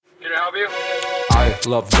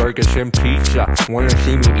Love burgers and pizza. Wanna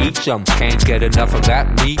see me eat some? Can't get enough of that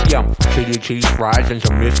medium. Chili cheese fries and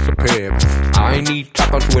some Mr. Pibb. I need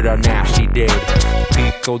tacos with a nasty dip.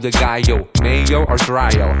 Pico de gallo, mayo or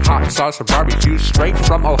dryo. Hot sauce or barbecue straight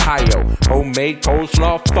from Ohio. Homemade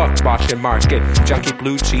coleslaw, fuck Boston Market. Junky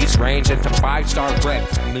blue cheese range into 5-star bread.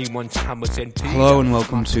 Only one time was in pizza. Hello and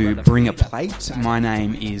welcome to Bring a Plate. My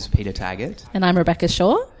name is Peter Taggart. And I'm Rebecca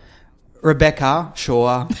Shaw. Rebecca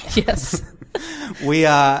Shaw. Yes.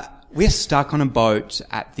 We're stuck on a boat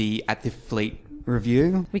at the Fleet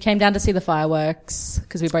Review. We came down to see the fireworks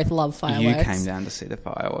because we both love fireworks. You came down to see the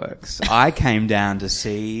fireworks. I came down to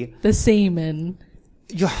see the seamen.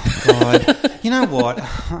 Oh, God. You know what?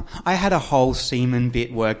 I had a whole seaman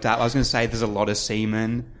bit worked up. I was going to say there's a lot of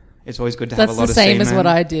seamen. It's always good to have a lot of seamen. That's the same as what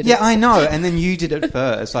I did. Yeah, I know. And then you did it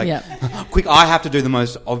first. Like, quick, I have to do the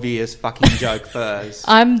most obvious fucking joke first.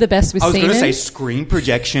 I'm the best with seamen. I was going to say screen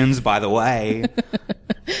projections, by the way.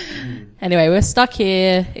 Anyway, we're stuck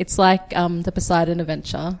here. It's like the Poseidon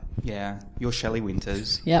Adventure. Yeah, you're Shelley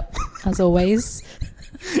Winters. Yep, as always.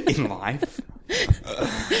 In life.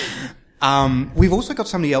 We've also got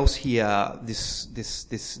somebody else here this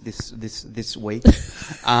week. We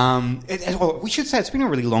should say it's been a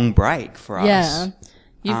really long break for us. Yeah.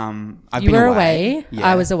 I've you been were away. Yeah.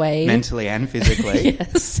 I was away. Mentally and physically.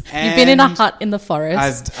 Yes. And you've been in a hut in the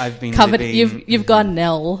forest. I've been covered. Living, you've gone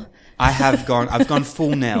Nell. I've gone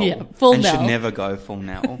full Nell. Yeah, full and Nell. should never go full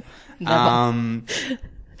Nell. Never.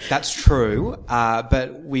 That's true.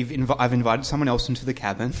 But I've invited someone else into the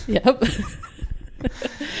cabin. Yep.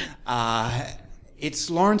 It's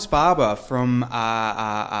Lawrence Barber from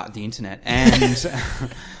the internet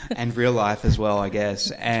and real life as well, I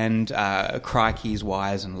guess, and Crikey's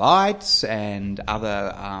Wires and Lights and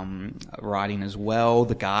other writing as well.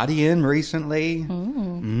 The Guardian recently.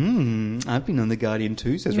 I've been on The Guardian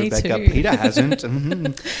too, says Me Rebecca. too. Peter hasn't.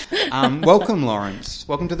 Welcome, Lawrence.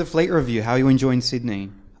 Welcome to the Fleet Review. How are you enjoying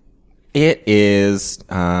Sydney? It is,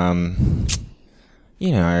 Sydney.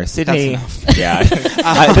 Yeah,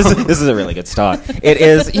 this is a really good start. It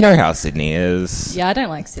is, you know how Sydney is. Yeah, I don't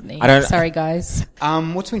like Sydney. Sorry, guys.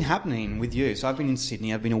 What's been happening with you? So I've been in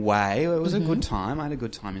Sydney. I've been away. It was a good time. I had a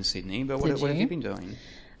good time in Sydney. But what have you been doing?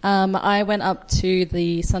 I went up to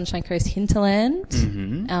the Sunshine Coast hinterland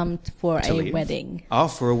for To a live? wedding. Oh,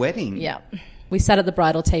 for a wedding. Yeah. We sat at the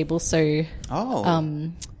bridal table, so...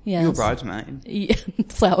 Oh. Yeah. You were bridesmaid. Yeah,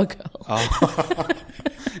 flower girl. Oh.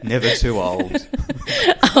 Never too old.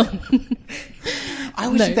 I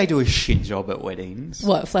always think they do a shit job at weddings.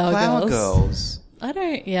 What, flower girls? I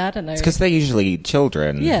don't know. It's because they're usually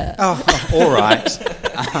children. Yeah. Oh, all right.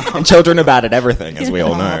 And children are bad at everything, as we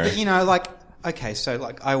all know. But, okay,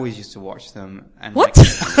 so, I always used to watch them. And what?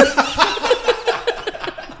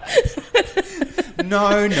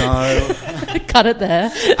 No. Cut it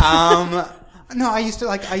there. No, I used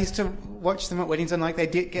to watch them at weddings and they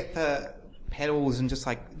did get the pedals and just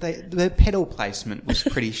the pedal placement was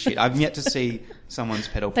pretty shit. I've yet to see someone's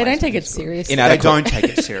pedal They placement. don't take it seriously. They don't take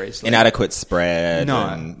it seriously. Inadequate spread.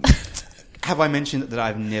 No. Have I mentioned that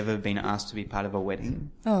I've never been asked to be part of a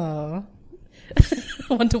wedding? Oh.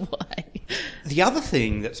 I wonder why. The other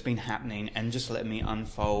thing that's been happening, and just let me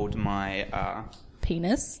unfold my...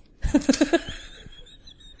 Penis?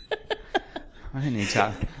 I don't need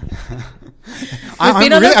to...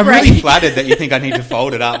 I'm really flattered that you think I need to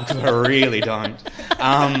fold it up, because I really don't.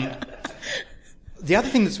 The other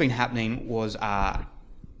thing that's been happening was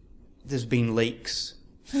there's been leaks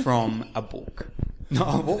from a book.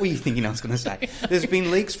 No, what were you thinking I was going to say? There's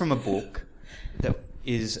been leaks from a book that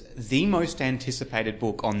is the most anticipated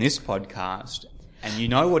book on this podcast, and you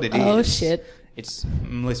know what it is. Oh, shit. It's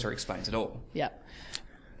Melissa Explains It All. Yeah.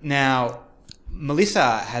 Now...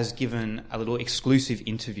 Melissa has given a little exclusive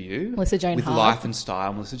interview Melissa Joan with Hart. Life and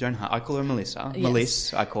Style. Melissa Joan Hart. I call her Melissa. Yes.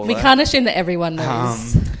 Melissa, I call her. We can't assume that everyone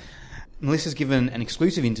knows. Melissa's given an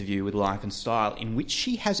exclusive interview with Life and Style in which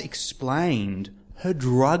she has explained her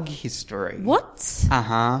drug history. What?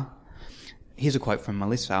 Uh-huh. Here's a quote from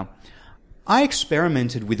Melissa. I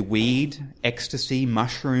experimented with weed, ecstasy,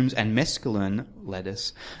 mushrooms and mescaline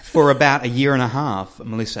lettuce for about a year and a half,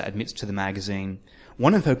 Melissa admits to the magazine.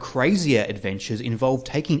 One of her crazier adventures involved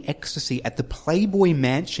taking ecstasy at the Playboy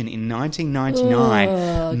Mansion in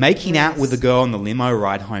 1999, making out with a girl on the limo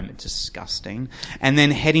ride home. Disgusting. And then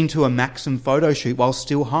heading to a Maxim photo shoot while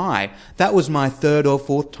still high. That was my third or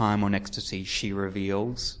fourth time on ecstasy, she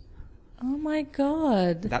reveals. Oh, my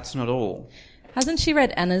God. That's not all. Hasn't she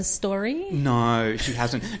read Anna's story? No, she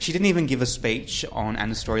hasn't. She didn't even give a speech on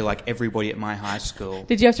Anna's story like everybody at my high school.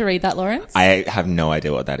 Did you have to read that, Lawrence? I have no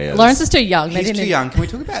idea what that is. Lawrence is too young. He's too young. Can we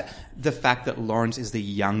talk about the fact that Lawrence is the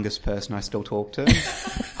youngest person I still talk to?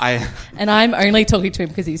 And I'm only talking to him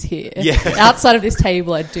because he's here. Yeah. Outside of this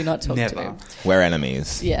table, I do not talk to Never. him. We're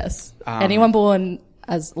enemies. Yes. Anyone born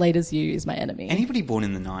as late as you is my enemy. Anybody born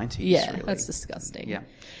in the 90s, Yeah, really. that's disgusting. Yeah.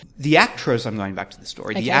 The actress, I'm going back to the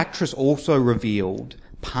story, Okay. the actress also revealed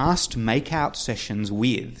past make-out sessions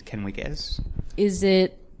with, can we guess? Is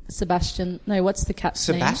it Sebastian? No, what's the cat's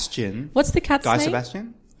name? Sebastian. What's the cat's Guy name?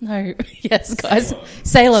 Sebastian? No. Yes, guys.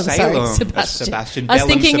 Salem, sorry. Salem. Sebastian. That's Sebastian. I was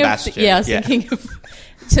Bellum thinking Sebastian. of... Yeah, I was Yeah. thinking of...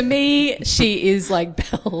 To me, she is like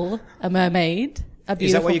Belle, a mermaid. A beautiful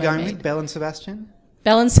Is that what you're going mermaid. with, Belle and Sebastian?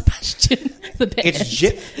 Belle and Sebastian, the band.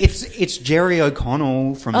 It's Jerry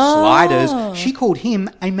O'Connell from Sliders. She called him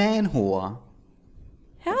a man whore.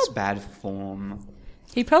 How? That's bad form.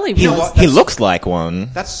 He probably You know was. what? He looks like one.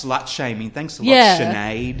 That's slut shaming. Thanks a lot, Yeah.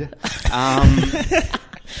 Sinead.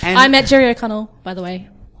 And I met Jerry O'Connell, by the way.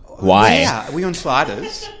 Why? Yeah, were you on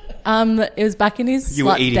Sliders? It was back in his You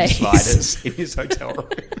were slut eating days. sliders in his hotel room.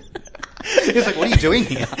 He was like, "What are you doing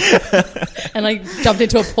here?" And I jumped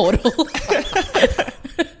into a portal.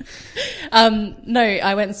 No,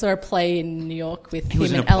 I went and saw a play in New York with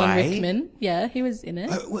was him in and a Alan play? Rickman. Yeah, he was in it.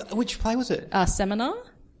 Which play was it? Seminar.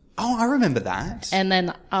 Oh, I remember that. And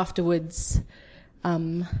then afterwards, I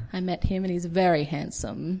met him and he's very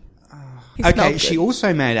handsome. He smelled Okay, good. she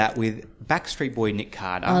also made out with Backstreet Boy Nick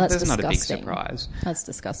Carter. Oh, that's That's not a big disgusting. surprise. That's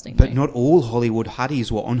disgusting. But mate. not all Hollywood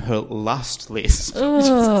hotties were on her lust list.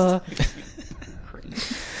 Ugh.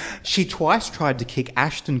 She twice tried to kick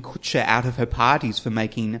Ashton Kutcher out of her parties for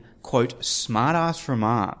making, quote, smart-ass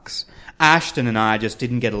remarks. Ashton and I just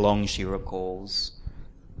didn't get along, she recalls.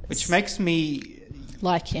 Which makes me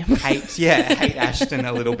Like him. hate Ashton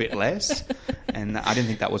a little bit less. And I didn't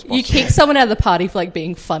think that was possible. You kick someone out of the party for like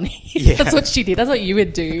being funny. Yeah. That's what she did. That's what you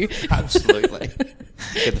would do. Absolutely.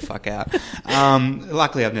 Get the fuck out.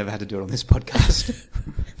 Luckily, I've never had to do it on this podcast.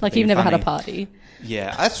 Like Being you've never had a funny. party.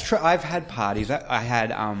 Yeah, that's true. I've had parties. I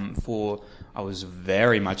had, I was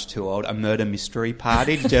very much too old, a murder mystery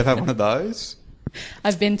party. Did you ever have one of those?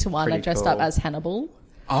 I've been to one. I Pretty dressed cool. up as Hannibal.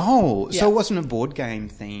 Oh, Yeah. so it wasn't a board game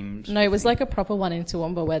themed? No, it was like a proper one in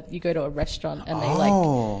Toowoomba where you go to a restaurant and they have like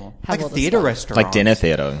all a the theatre stuff. restaurant. Like dinner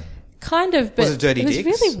theatre. Kind of, but Was it Dirty was Dicks?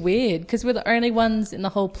 really weird because we're the only ones in the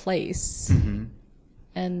whole place. Mm-hmm.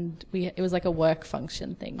 And it was like a work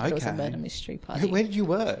function thing. But It was a Okay. murder mystery party. Where did you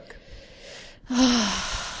work?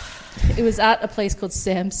 It was at a place called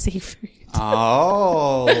Sam's Seafood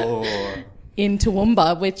Oh, in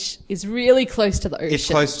Toowoomba, which is really close to the ocean. it's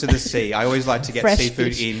close to the sea. I always like to get Fresh seafood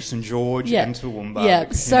fish. in St George Yeah. and Toowoomba. Yeah.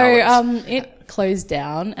 because, So you know, it's- it closed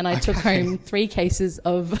down, and I took home 3 cases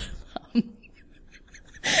of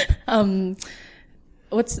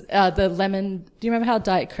what's the lemon? Do you remember how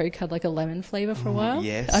Diet Coke had like a lemon flavor for a while?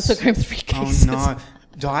 yes. I took home 3 cases. Oh no,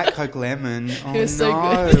 Diet Coke lemon. Oh was so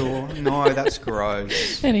no, no, that's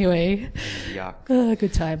gross. Anyway, Yuck.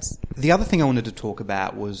 good times. The other thing I wanted to talk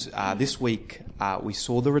about was this week we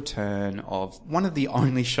saw the return of one of the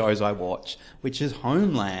only shows I watch, which is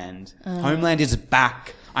Homeland. Homeland is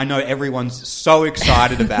back. I know everyone's so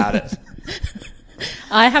excited about it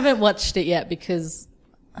I haven't watched it yet because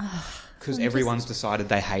because everyone's decided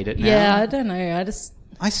they hate it now. yeah, I don't know.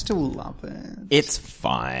 I still love it. It's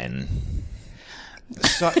fine.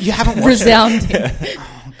 So you haven't watched Resounding. it?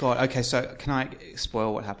 Oh God. Okay, so can I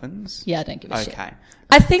spoil what happens? Yeah, I don't give a shit. Okay.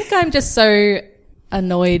 I think I'm just so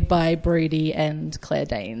annoyed by Brody and Claire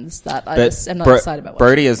Danes that I just am not excited about watching.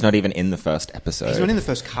 Brody is not even in the first episode. He's not in the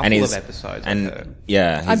first couple And of he's- episodes. And I've heard.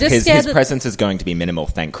 yeah, I'm just his scared that- presence is going to be minimal,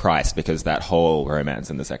 thank Christ, because that whole romance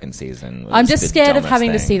in the second season was I'm just the scared of dumbest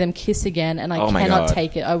having to thing. see them kiss again, and I Oh my cannot God.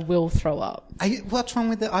 take it. I will throw up. What's wrong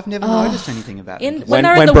with it? I've never noticed anything about it. When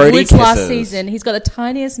they're when in the Brody woods last kisses- season, he's got the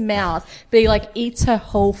tiniest mouth, but he like eats her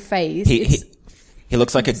whole face. He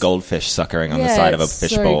looks like a goldfish suckering on the yeah, side of a it's so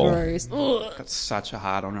fishbowl. gross. Ugh. Got such a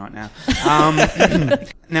hard on right now.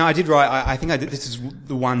 Now I did write. I think I did. This is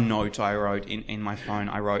the one note I wrote in my phone.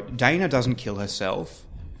 I wrote Dana doesn't kill herself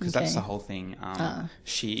because that's Okay. the whole thing.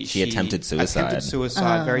 She attempted suicide. Attempted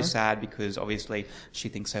suicide. Very sad because obviously she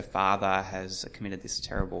thinks her father has committed this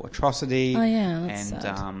terrible atrocity. Oh, yeah, that's and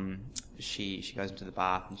sad. she goes into the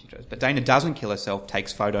bath and she goes. But Dana doesn't kill herself.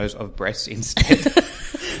 Takes photos of breasts instead.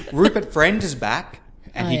 Rupert Friend is back.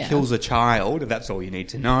 And he yeah. kills a child. That's all you need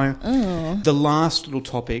to know. Oh. The last little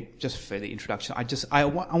topic, just for the introduction, I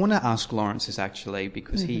want to ask Lawrence this actually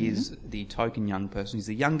because he is the token young person. He's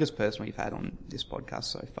the youngest person we've had on this podcast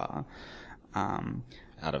so far.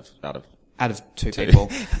 Out of Out of 2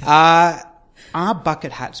 people. Are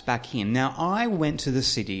bucket hats back in? Now, I went to the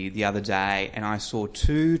city the other day and I saw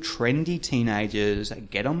 2 trendy teenagers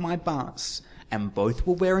get on my bus and both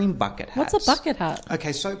were wearing bucket hats. What's a bucket hat?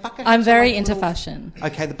 Okay, so bucket hats I'm very are like into fashion.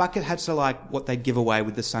 Okay, the bucket hats are like what they'd give away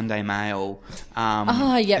with the Sunday Mail.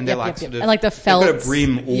 Yep. And like the felt. They've got a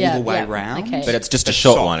brim all the way round. Okay. But it's just a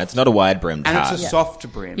short one. It's not a wide-brimmed hat. And it's a soft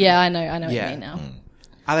brim. Yeah, I know what you mean now.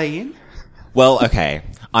 Are they in? Well, okay.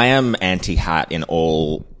 I am anti-hat in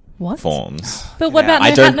all forms. But what about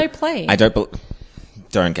no hat, no play?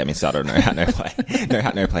 Don't get me started on no hat, no play. No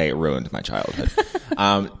hat, no play ruined my childhood.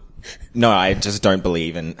 No, I just don't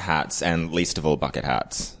believe in hats, and least of all bucket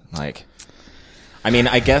hats. Like, I mean,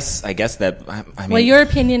 I guess that. I mean, well, your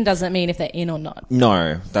opinion doesn't mean if they're in or not.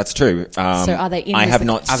 No, that's true. So are they in? I have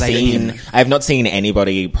not seen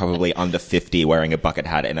anybody probably under 50 wearing a bucket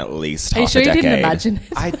hat in at least half a decade. Are you sure you didn't imagine it?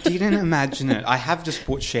 I didn't imagine it. I have just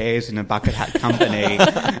bought shares in a bucket hat company, and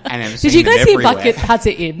I've Did seen you guys them hear everywhere. bucket hats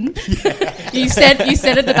are in? Yeah. You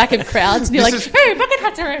said at the back of crowds, and you're hey, bucket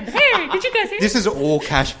hats are in. Hey, did you guys hear? This is all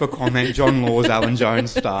cash for comment, John Law's Alan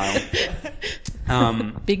Jones style.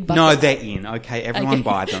 Big bucket. No, they're in. Okay, everyone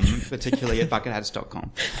buy them, particularly at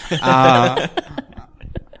buckethats.com.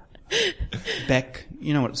 Beck,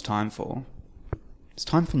 you know what it's time for? It's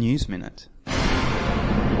time for News Minute.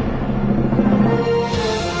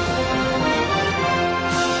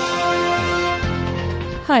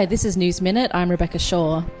 Hi, this is News Minute. I'm Rebecca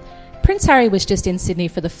Shaw. Prince Harry was just in Sydney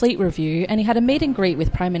for the Fleet Review, and he had a meet and greet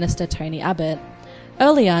with Prime Minister Tony Abbott.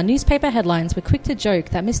 Earlier, newspaper headlines were quick to joke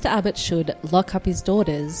that Mr. Abbott should lock up his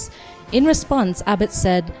daughters. In response, Abbott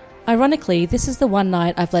said, "Ironically, this is the one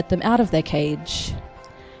night I've let them out of their cage."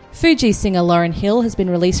 Fuji singer Lauryn Hill has been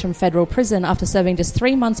released from federal prison after serving just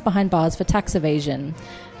 3 months behind bars for tax evasion.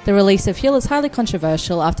 The release of Hill is highly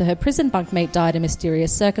controversial after her prison bunkmate died in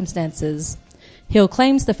mysterious circumstances. Hill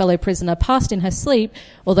claims the fellow prisoner passed in her sleep,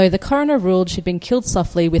 although the coroner ruled she'd been killed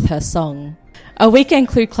softly with her song. A weekend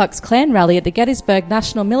Ku Klux Klan rally at the Gettysburg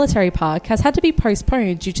National Military Park has had to be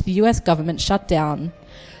postponed due to the US government shutdown.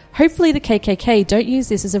 Hopefully the KKK don't use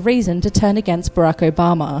this as a reason to turn against Barack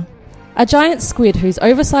Obama. A giant squid whose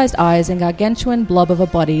oversized eyes and gargantuan blob of a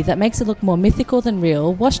body that makes it look more mythical than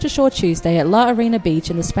real washed ashore Tuesday at La Arena Beach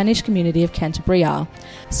in the Spanish community of Cantabria.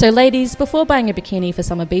 So ladies, before buying a bikini for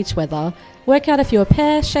summer beach weather, work out if you're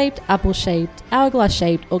pear-shaped, apple-shaped,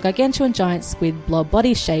 hourglass-shaped or gargantuan giant squid blob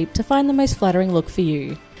body-shaped to find the most flattering look for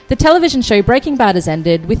you. The television show Breaking Bad has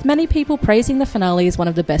ended, with many people praising the finale as one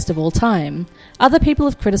of the best of all time. Other people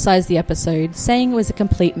have criticised the episode, saying it was a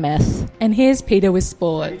complete mess. And here's Peter with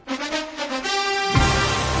sport.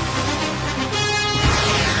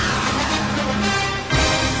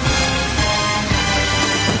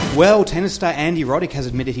 Well, tennis star Andy Roddick has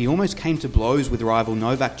admitted he almost came to blows with rival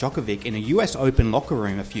Novak Djokovic in a US Open locker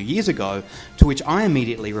room a few years ago, to which I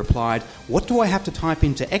immediately replied, "What do I have to type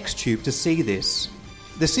into Xtube to see this?"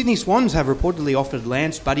 The Sydney Swans have reportedly offered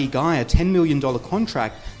Lance Buddy Guy a $10 million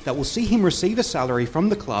contract that will see him receive a salary from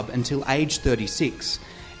the club until age 36.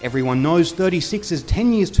 Everyone knows 36 is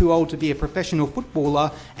 10 years too old to be a professional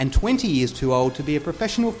footballer and 20 years too old to be a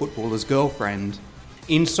professional footballer's girlfriend.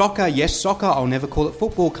 In soccer, yes soccer, I'll never call it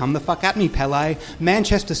football, come the fuck at me, Pele.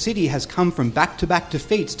 Manchester City has come from back-to-back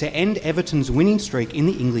defeats to end Everton's winning streak in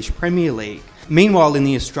the English Premier League. Meanwhile, in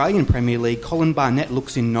the Australian Premier League, Colin Barnett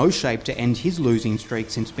looks in no shape to end his losing streak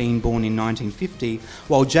since being born in 1950,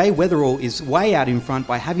 while Jay Weatherall is way out in front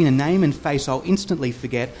by having a name and face I'll instantly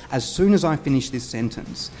forget as soon as I finish this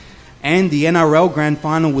sentence. And the NRL Grand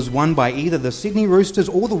Final was won by either the Sydney Roosters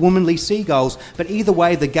or the Womanly Seagulls, but either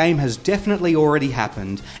way the game has definitely already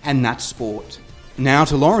happened, and that's sport. Now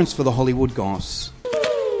to Lawrence for the Hollywood Goss.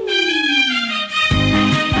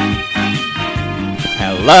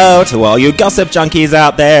 Hello to all you gossip junkies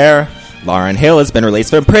out there. Lauryn Hill has been released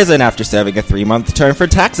from prison after serving a 3-month term for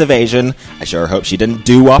tax evasion. I sure hope she didn't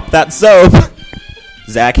do-up that soap.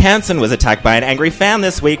 Zach Hansen was attacked by an angry fan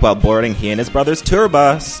this week while boarding he and his brother's tour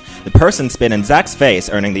bus. The person spit in Zach's face,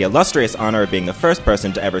 earning the illustrious honor of being the first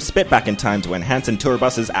person to ever spit back in time to when Hansen tour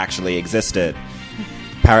buses actually existed.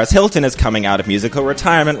 Paris Hilton is coming out of musical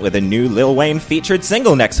retirement with a new Lil Wayne featured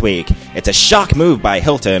single next week. It's a shock move by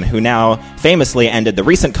Hilton, who now famously ended the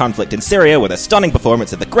recent conflict in Syria with a stunning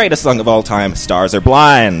performance of the greatest song of all time, Stars Are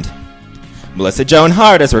Blind. Melissa Joan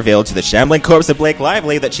Hart has revealed to the shambling corpse of Blake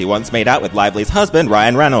Lively that she once made out with Lively's husband,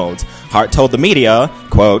 Ryan Reynolds. Hart told the media,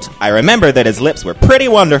 quote, "I remember that his lips were pretty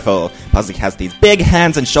wonderful, plus he has these big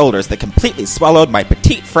hands and shoulders that completely swallowed my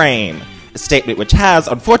petite frame." A statement which has,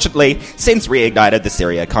 unfortunately, since reignited the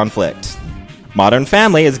Syria conflict. Modern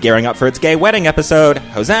Family is gearing up for its gay wedding episode.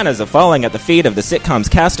 Hosannas are falling at the feet of the sitcom's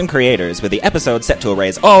cast and creators, with the episode set to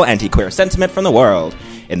erase all anti-queer sentiment from the world.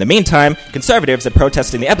 In the meantime, conservatives are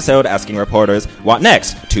protesting the episode, asking reporters, what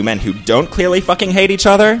next? Two men who don't clearly fucking hate each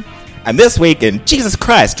other? And this week in Jesus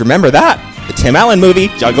Christ, remember that? The Tim Allen movie,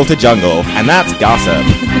 Jungle to Jungle. And that's gossip.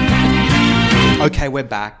 Okay, we're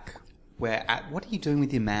back. We're at... What are you doing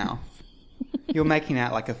with your mouth? You're making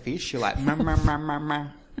out like a fish. You're like... Mah, mah, mah, mah, mah.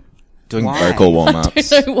 Doing Why? vocal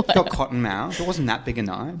warm-ups. I don't know why. Got cotton mouth. It wasn't that big a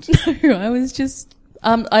night. No, I was just...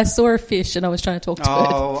 I saw a fish and I was trying to talk to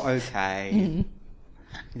Oh, okay. You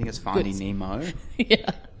think it's Finding Nemo? it.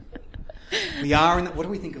 Yeah. We are in the... What do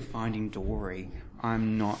we think of Finding Dory?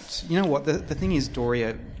 I'm not... You know what? The thing is, Dory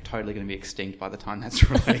are totally going to be extinct by the time that's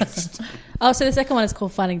released. Oh, so the second one is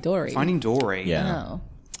called Finding Dory. Finding Dory. Yeah. Oh.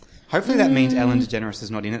 Hopefully that means Ellen DeGeneres is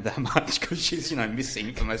not in it that much because she's,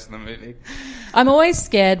 missing for most of the movie. I'm always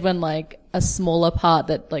scared when, like, a smaller part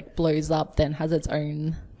that, like, blows up then has its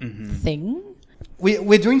own thing.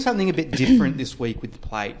 We're doing something a bit different this week with the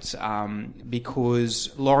plates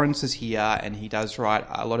because Lawrence is here and he does write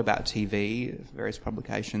a lot about TV, various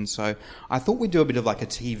publications. So I thought we'd do a bit of like a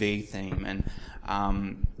TV theme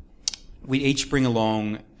and we'd each bring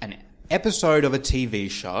along an episode of a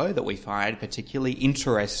TV show that we find particularly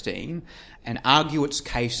interesting and argue its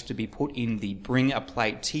case to be put in the Bring a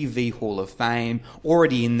Plate TV Hall of Fame.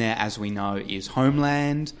 Already in there, as we know, is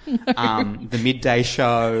Homeland, The Midday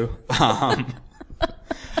Show.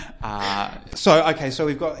 So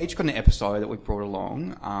we've each got an episode that we've brought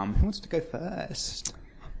along. Who wants to go first?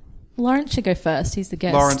 Lawrence should go first. He's the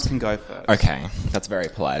guest. Lawrence can go first. Okay, that's very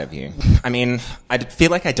polite of you. I mean, I feel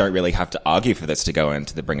like I don't really have to argue for this to go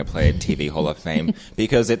into the Bring a Plate TV Hall of Fame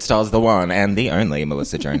because it stars the one and the only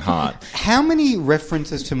Melissa Joan Hart. How many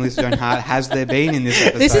references to Melissa Joan Hart has there been in this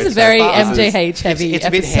episode? This is a very MJH heavy It's a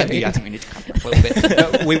bit episode. heavy. I think we need to cut it a little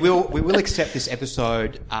bit. But we will accept this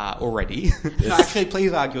episode already. No, actually,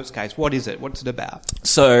 please argue its case. What is it? What's it about?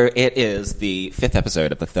 So it is the 5th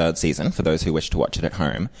episode of the 3rd season, for those who wish to watch it at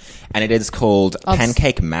home. And it is called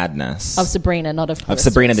Pancake Madness. Of Sabrina, not of Of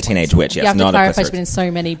Sabrina the Teenage Witch, yes. You have not to clarify, of she's been in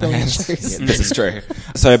so many brilliant shows. This is true.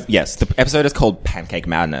 So, yes, the episode is called Pancake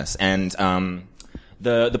Madness. And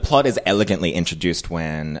the plot is elegantly introduced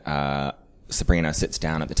when Sabrina sits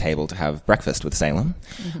down at the table to have breakfast with Salem.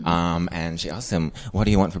 And she asks him, what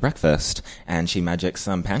do you want for breakfast? And she magics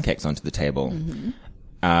some pancakes onto the table.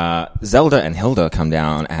 Zelda and Hilda come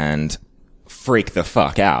down and freak the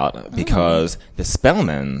fuck out because the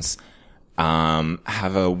Spellmans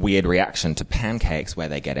have a weird reaction to pancakes where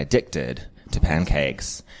they get addicted to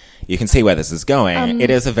pancakes. You can see where this is going. It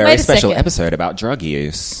is a very wait a special second. episode about drug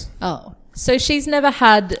use. Oh. So she's never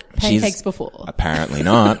had pancakes before? Apparently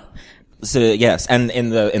not. So yes, and in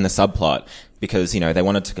the subplot, because, they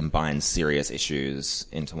wanted to combine serious issues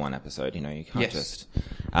into one episode, you can't just...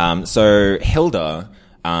 So Hilda...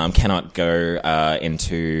 cannot go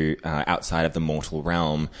into outside of the mortal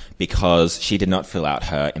realm because she did not fill out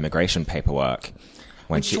her immigration paperwork.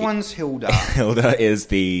 Which one's Hilda? Hilda is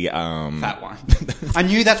the... Fat one. I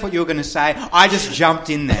knew that's what you were going to say. I just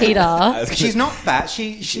jumped in there. Peter. She's not fat.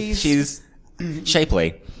 She's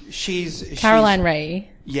shapely. She's Caroline Ray.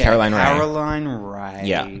 Yeah, Caroline Ray. Caroline Ray.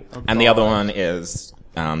 Yeah. Oh, And the God. other one is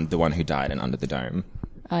the one who died in Under the Dome.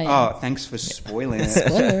 Oh, thanks for spoiling it.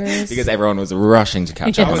 Spoilers. Because everyone was rushing to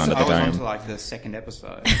catch Yes. up on I Under was the on Dome. to like the second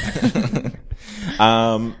episode.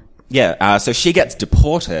 So she gets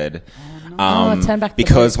deported. Turn back the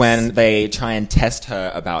because votes. when they try and test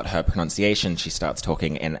her about her pronunciation, she starts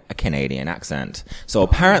talking in a Canadian accent. So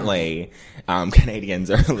apparently, Canadians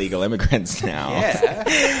are illegal immigrants now. Yeah.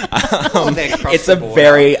 They're across It's the a border.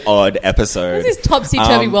 very odd episode. This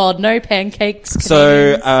topsy-turvy world. No pancakes.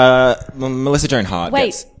 So, Canadians. Melissa Joan Hart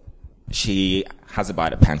Wait. she has a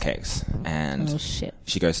bite of pancakes and Oh, shit.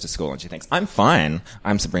 she goes to school and she thinks, I'm fine.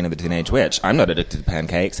 I'm Sabrina the Teenage Witch. I'm not addicted to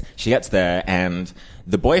pancakes. She gets there and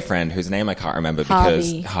the boyfriend, whose name I can't remember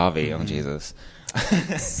because... Harvey. Oh, Jesus.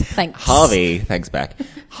 Thanks. Harvey, thanks, Beck.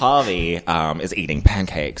 Harvey is eating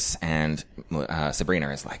pancakes and Sabrina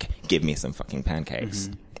is like, give me some fucking pancakes.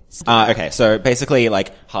 Okay, so basically,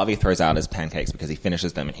 like, Harvey throws out his pancakes because he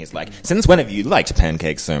finishes them and he's like, since when have you liked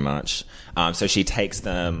pancakes so much? So she takes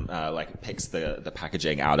them, picks the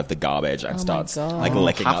packaging out of the garbage and starts, God. like,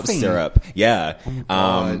 licking up Huffing. syrup. Yeah.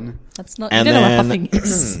 God. That's not... And you don't know then- what huffing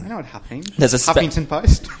is. I know what huffing. There's a Huffington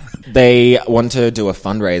Post. They want to do a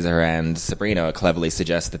fundraiser, and Sabrina cleverly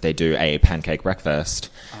suggests that they do a pancake breakfast.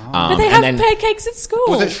 But they have pancakes at school.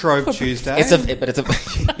 Was it Shrove Tuesday? It's a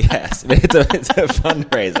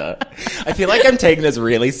fundraiser. I feel like I'm taking this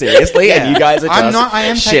really seriously, and you guys are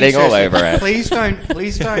just shitting all over it. Please don't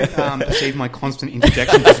perceive my constant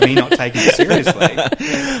interjection as me not taking it seriously.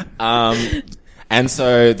 And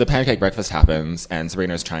so the pancake breakfast happens, and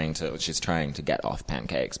Sabrina's trying to get off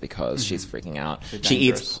pancakes because she's freaking out. She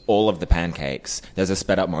eats all of the pancakes. There's a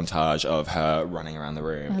sped up montage of her running around the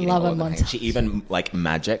room. I love a montage. She even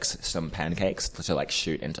magics some pancakes to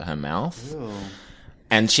shoot into her mouth. Ew.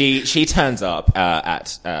 And she turns up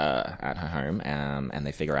at her home, and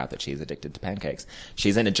they figure out that she's addicted to pancakes.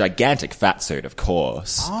 She's in a gigantic fat suit, of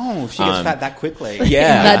course. Oh, she gets fat that quickly.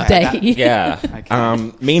 Yeah, that day. Yeah.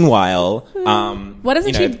 Okay. Meanwhile, why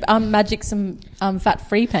doesn't she magic some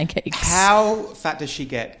fat-free pancakes? How fat does she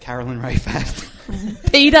get Carolyn Ray fat?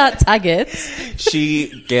 Peter Taggart.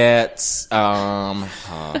 She gets I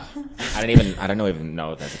don't even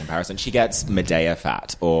know if there's a comparison. She gets Medea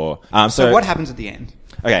fat, or So what happens at the end?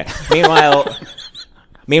 Okay. Meanwhile,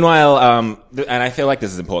 and I feel like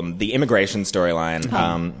this is important, the immigration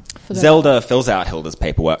storyline, Zelda fills out Hilda's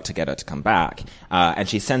paperwork to get her to come back, and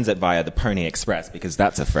she sends it via the Pony Express because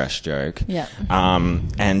that's a fresh joke. Yeah.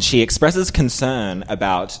 And she expresses concern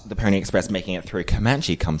about the Pony Express making it through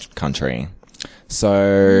Comanche country.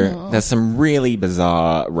 So there's some really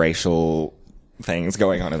bizarre racial things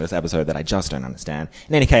going on in this episode that I just don't understand.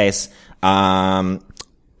 In any case,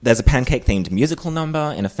 there's a pancake-themed musical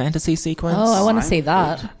number in a fantasy sequence. Oh, I want to see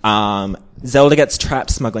that. Zelda gets trapped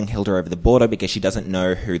smuggling Hilda over the border because she doesn't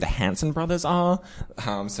know who the Hanson brothers are.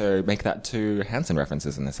 So make that 2 Hanson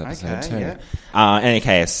references in this episode too. Yeah. In any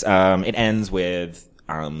case, it ends with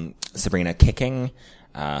Sabrina kicking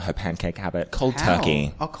her pancake habit. Cold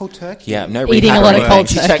turkey. Oh, cold turkey. Yeah, no Eating a lot of cold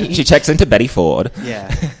turkey. She checks into Betty Ford.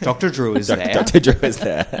 Yeah. Dr. Drew is there. Dr. Drew is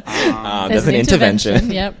there. There's an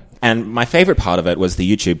intervention. Yep. And my favorite part of it was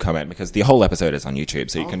the YouTube comment, because the whole episode is on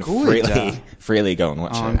YouTube, so you can freely go and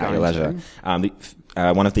watch it at your leisure.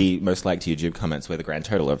 One of the most liked YouTube comments with a grand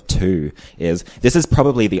total of 2 is, "This is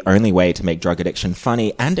probably the only way to make drug addiction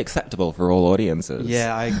funny and acceptable for all audiences."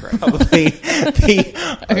 Yeah, I agree. Probably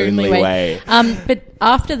the only way. But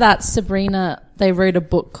after that, Sabrina, they wrote a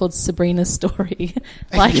book called Sabrina's Story.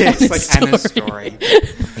 Yes, Anna's story.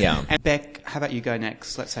 Yeah. And Beck, how about you go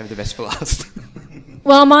next? Let's save the best for last.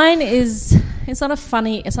 Well, mine is, it's not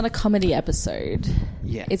a comedy episode.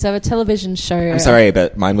 Yeah. It's of a television show. I'm sorry,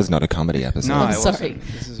 but mine was not a comedy episode. No, I'm it sorry.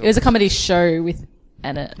 wasn't. It was a comedy show with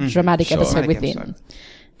and a dramatic episode Dramatic within. episode.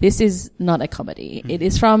 This is not a comedy. It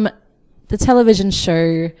is from the television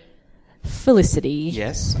show Felicity.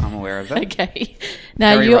 Yes, I'm aware of it. Okay.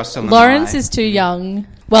 Now, Gary Russell and Lawrence I. is too young.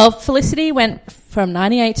 Well, Felicity went from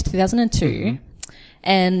 98 to 2002.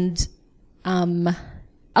 And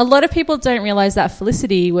a lot of people don't realize that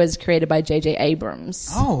Felicity was created by J.J. Abrams.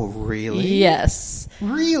 Oh, really? Yes.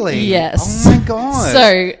 Really? Yes. Oh my god.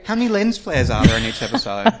 So, how many lens flares are there in each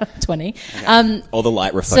episode? 20. All the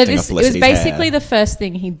light So reflecting off it was Felicity's basically hair. the first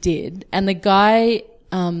thing he did. And the guy,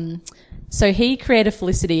 so he created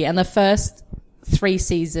Felicity, and the first 3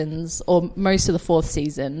 seasons, or most of the 4th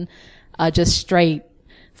season, are just straight.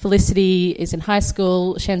 Felicity is in high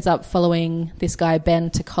school. She ends up following this guy, Ben,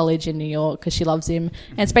 to college in New York because she loves him.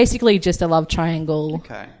 And it's basically just a love triangle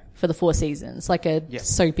for the 4 seasons, like a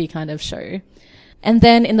soapy kind of show. And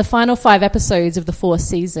then in the final 5 episodes of the 4th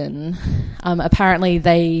season, apparently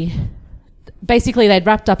they'd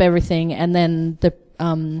wrapped up everything, and then the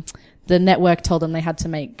network told them they had to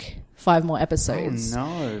make 5 more episodes.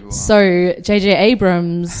 Oh, no. So J.J.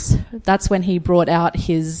 Abrams, that's when he brought out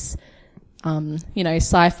his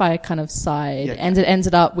sci-fi kind of side, and it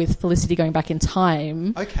ended up with Felicity going back in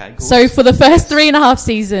time. Okay, cool. So for the first 3.5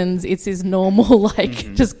 seasons, it's his normal,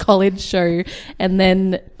 just college show, and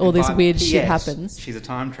then all this weird shit happens. She's a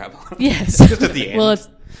time traveler. Yes. Just at the end. Well,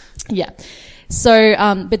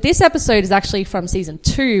 So, but this episode is actually from season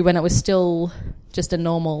 2 when it was still just a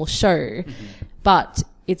normal show, but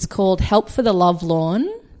it's called Help for the Lovelorn.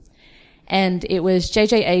 And it was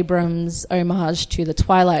J.J. Abrams' homage to The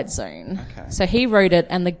Twilight Zone. Okay. So he wrote it,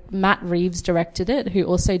 and Matt Reeves directed it, who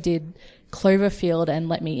also did Cloverfield and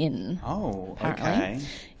Let Me In. Oh, apparently. okay.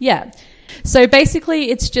 Yeah. So basically,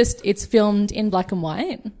 it's filmed in black and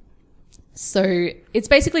white. So it's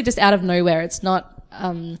basically just out of nowhere. It's not.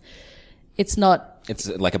 It's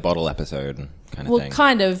like a bottle episode kind of thing. Well,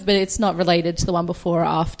 kind of, but it's not related to the one before or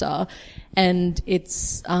after. And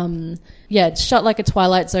it's, it's shot like a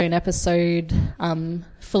Twilight Zone episode.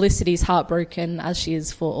 Felicity's heartbroken, as she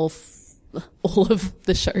is for all all of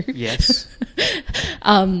the show. Yes.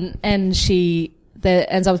 And there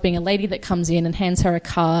ends up being a lady that comes in and hands her a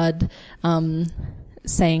card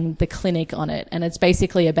saying the clinic on it. And it's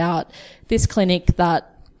basically about this clinic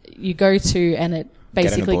that you go to and it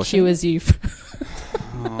basically cures you.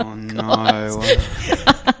 Oh, no.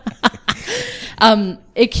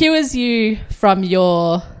 It cures you from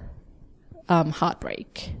your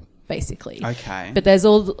heartbreak, basically. Okay. But there's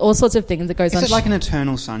all sorts of things that goes on. Is it like an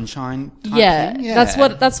Eternal Sunshine type Yeah, thing?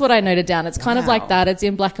 that's what I noted down. It's kind of Wow. like that. It's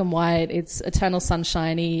in black and white. It's Eternal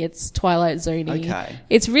Sunshiny. It's Twilight Zone-y. Okay.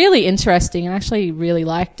 It's really interesting. I actually really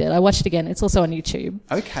liked it. I watched it again. It's also on YouTube.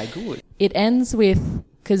 Okay, good. It ends with,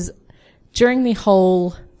 because during the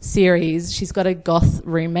whole series, she's got a goth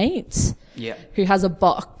roommate Yeah. who has a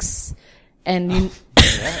box, and you,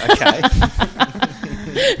 Yeah, okay.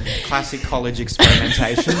 Classic college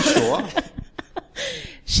experimentation, sure.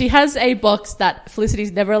 she has a box that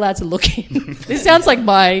Felicity's never allowed to look in. This sounds like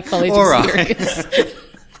my college All right. experience.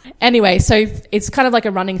 Anyway, so it's kind of like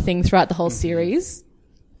a running thing throughout the whole series.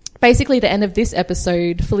 Basically, the end of this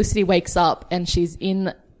episode, Felicity wakes up and she's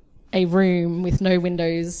in a room with no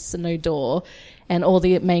windows and no door, and all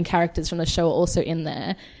the main characters from the show are also in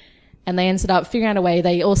there. And they ended up figuring out a way.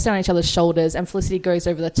 They all stand on each other's shoulders, and Felicity goes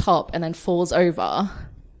over the top and then falls over.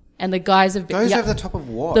 And the guys have been... Goes over the top of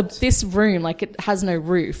what? This room, like, it has no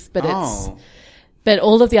roof, but Oh. but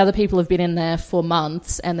all of the other people have been in there for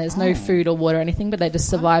months, and there's Oh. no food or water or anything, but they're just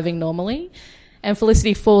surviving normally. And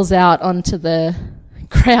Felicity falls out onto the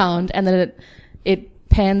ground, and then it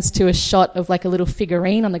pans to a shot of like a little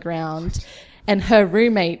figurine on the ground, and her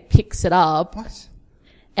roommate picks it up, What?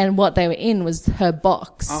 and what they were in was her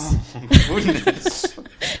box. Oh, goodness.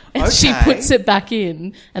 And she Okay. puts it back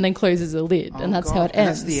in and then closes the lid, and Oh, that's God. how it And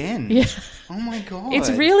ends. that's the end? Yeah. Oh, my God. It's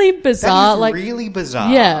really bizarre. That is like really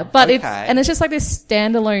bizarre. Yeah, but Okay. it's just like this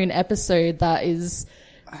standalone episode that is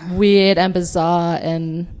weird and bizarre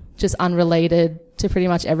and just unrelated to pretty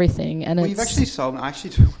much everything. And Well, it's you've actually sold... I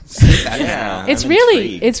actually do want to see that now. it's I'm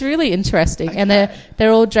really intrigued. interesting, and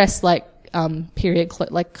they're all dressed like period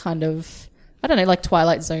like kind of, I don't know, like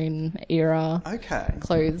Twilight Zone era Okay.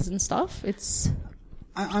 clothes and stuff.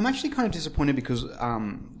 I'm actually kind of disappointed because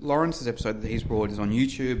Lawrence's episode that he's brought is on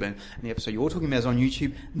YouTube, and the episode you're talking about is on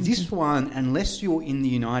YouTube. This one, unless you're in the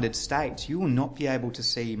United States, you will not be able to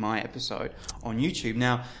see my episode on YouTube.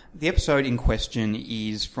 Now, the episode in question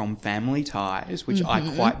is from Family Ties, which I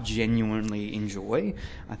quite genuinely enjoy.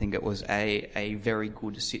 I think it was a very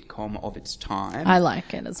good sitcom of its time. I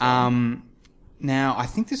like it as well. Now, I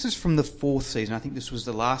think this is from the 4th season. I think this was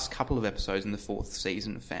the last couple of episodes in the 4th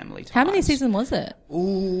season of Family Ties. How many seasons was it?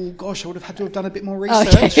 Oh, gosh, I would have had to have done a bit more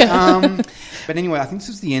Okay. research. But anyway, I think this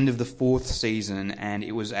is the end of the 4th season, and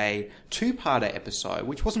it was a 2-parter episode,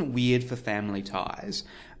 which wasn't weird for Family Ties,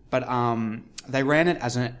 but they ran it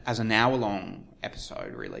as an hour-long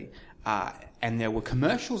episode, really. And there were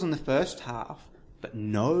commercials in the first half, but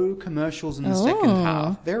no commercials in the second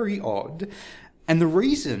half. Very odd. And the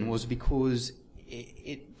reason was because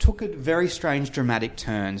it took a very strange dramatic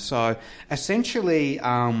turn. So essentially,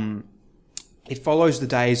 it follows the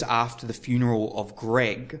days after the funeral of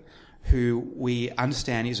Greg, who we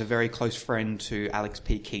understand is a very close friend to Alex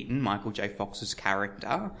P. Keaton, Michael J. Fox's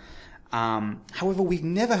character. However, we've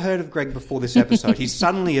never heard of Greg before this episode. He's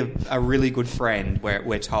suddenly a really good friend,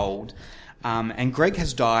 we're told. And Greg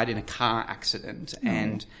has died in a car accident,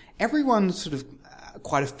 and everyone's sort of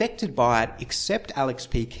quite affected by it, except Alex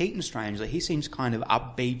P. Keaton, strangely. He seems kind of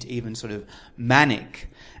upbeat, even sort of manic.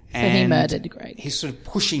 So he murdered Greg. He's sort of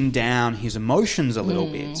pushing down his emotions a little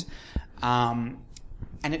bit. And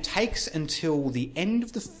it takes until the end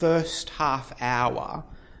of the first half hour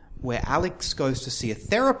where Alex goes to see a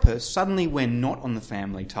therapist. Suddenly we're not on the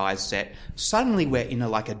Family Ties set. Suddenly we're in a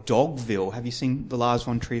Dogville. Have you seen the Lars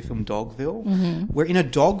von Trier film Dogville? Mm-hmm. We're in a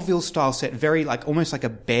Dogville style set, very almost like a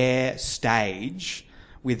bare stage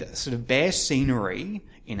with sort of bare scenery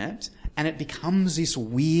in it. And it becomes this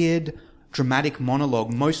weird dramatic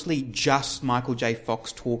monologue, mostly just Michael J.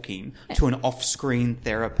 Fox talking to an off-screen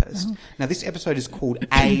therapist. Oh. Now, this episode is called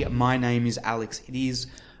My Name is Alex. It is...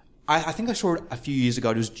 I think I saw it a few years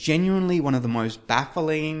ago. It was genuinely one of the most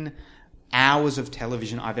baffling hours of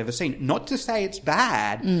television I've ever seen. Not to say it's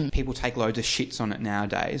bad. People take loads of shits on it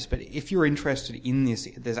nowadays. But if you're interested in this,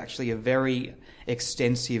 there's actually a very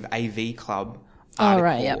extensive AV Club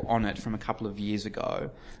article on it from a couple of years ago.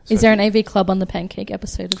 So Is there an AV Club on the Pancake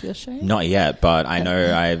episode of your show? Not yet, but I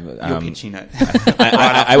know I've... You're pitching it.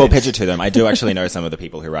 I will pitch it to them. I do actually know some of the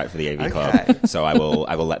people who write for the AV Club, so I will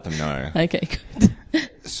let them know. Okay, good.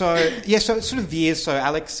 So it sort of veers. So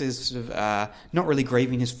Alex is sort of not really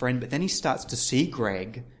grieving his friend, but then he starts to see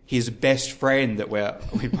Greg, his best friend that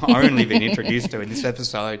we've only been introduced to in this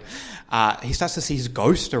episode, he starts to see his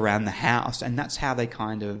ghost around the house, and that's how they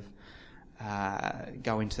kind of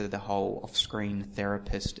go into the whole off-screen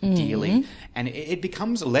therapist dealing. And it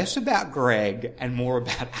becomes less about Greg and more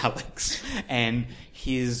about Alex and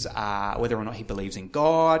his whether or not he believes in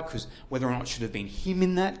God, because whether or not it should have been him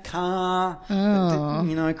in that car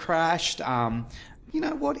that crashed. You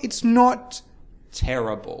know what? It's not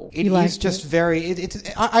terrible. It is just very...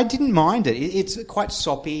 I didn't mind it. It's quite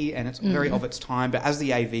soppy and it's very of its time. But as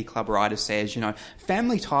the AV Club writer says,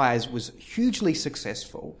 Family Ties was hugely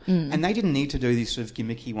successful and they didn't need to do these sort of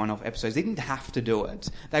gimmicky one-off episodes. They didn't have to do it.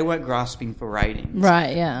 They weren't grasping for ratings.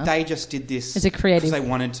 Right, yeah. They just did this as a creative... because they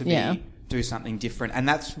wanted to do something different, and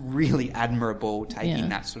that's really admirable, taking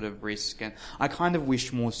that sort of risk. And I kind of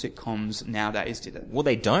wish more sitcoms nowadays did it. Well,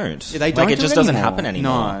 they don't. Yeah, they don't. It just doesn't happen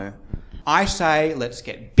anymore. No. I say, let's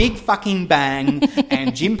get Big Fucking Bang,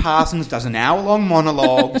 and Jim Parsons does an hour-long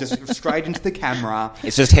monologue just straight into the camera.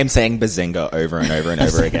 It's just him saying Bazinga over and over and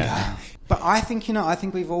over again. But I think, I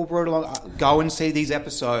think we've all brought along... Go and see these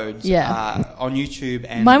episodes on YouTube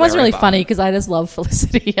and Mine was really wherever. funny because I just love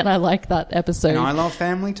Felicity and I like that episode. And I love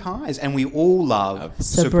Family Ties, and we all love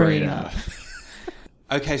Sabrina.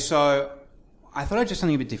 Okay, so I thought I'd do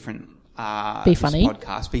something a bit different. Be funny.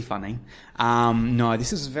 Podcast, be funny. No,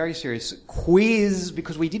 this is a very serious quiz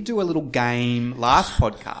because we did do a little game last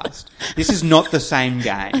podcast. This is not the same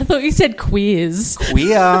game. I thought you said quiz. Quiz.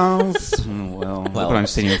 Well, look what I'm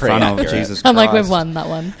sitting in front of. Jesus Christ. I'm like, we've won that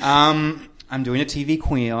one. I'm doing a TV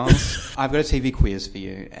quiz. I've got a TV quiz for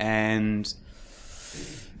you, and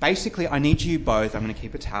basically, I need you both. I'm going to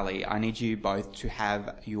keep a tally. I need you both to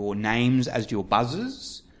have your names as your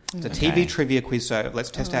buzzers. It's a TV trivia quiz, so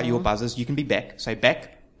let's test out your buzzers. You can be Beck. Say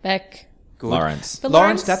Beck. Beck. Good. Lawrence. But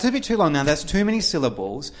Lawrence, that's a bit too long now. That's too many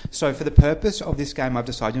syllables. So for the purpose of this game, I've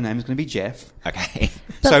decided your name is going to be Jeff. Okay.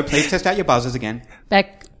 So please test out your buzzers again.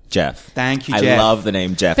 Beck. Jeff. Thank you, I Jeff. love the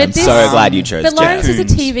name Jeff. But I'm so glad you chose But Lawrence Jeff.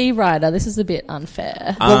 is a TV writer. This is a bit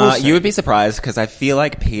unfair. You would be surprised because I feel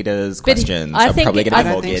like Peter's But questions I are think- probably going I to be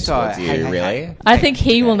don't more think geared so. towards you, Hey, really. I think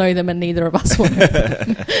he will know them and neither of us will know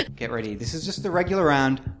them. Get ready. This is just the regular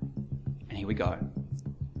round. And here we go.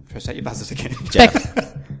 Press out your buzzers again. Jeff.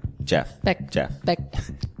 Jeff. Beck. Jeff. Beck.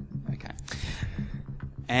 Okay.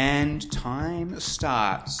 And time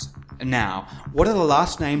starts. Now, what are the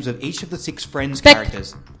last names of each of the 6 Friends Beck.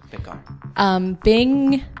 characters? Beck, go.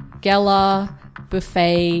 Bing, Geller,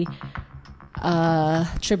 Buffet,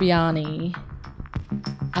 Tribbiani.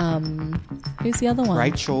 Who's the other one?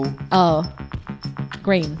 Rachel. Oh,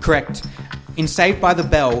 Green. Correct. In Saved by the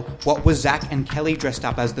Bell, what was Zach and Kelly dressed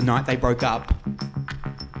up as the night they broke up?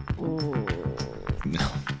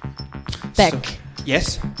 Beck.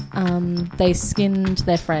 Yes? They skinned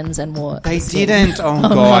their friends and wore. They the skin. didn't. Oh, I've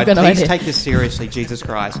God. got no Please idea. take this seriously. Jesus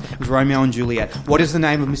Christ. It was Romeo and Juliet. What is the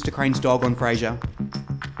name of Mr. Crane's dog on Frasier?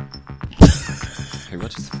 Who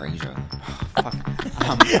watches Frasier?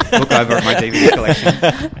 Look over at my DVD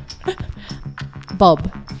collection.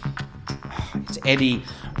 Bob. It's Eddie.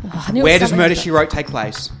 Oh, I knew it Where was does something Murder, like She Wrote take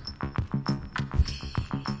place?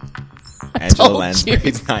 Angela told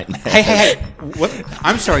Lansbury's Nightmares. Hey. What?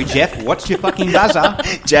 I'm sorry, Jeff. What's your fucking buzzer?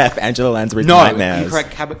 Jeff, Angela Lansbury's No, Nightmares. incorrect.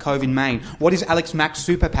 Cabot Cove in Maine. What is Alex Mack's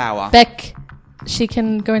superpower? Beck. She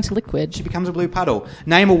can go into liquid. She becomes a blue puddle.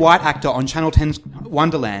 Name a white actor on Channel 10's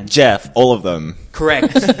Wonderland. Jeff, all of them.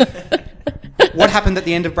 Correct. What happened at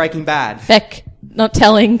the end of Breaking Bad? Beck. Not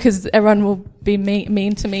telling because everyone will be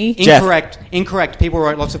mean to me. Jeff. Incorrect. People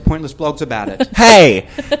wrote lots of pointless blogs about it. Hey!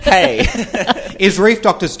 Is Reef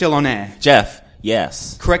Doctor still on air? Jeff,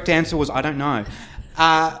 yes. Correct answer was I don't know.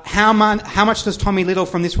 How much does Tommy Little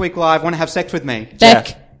from This Week Live want to have sex with me? Beck.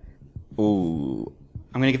 Jeff. Ooh,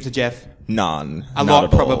 I'm going to give it to Jeff. none. A Not lot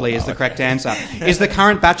at all. probably is the correct answer. Is the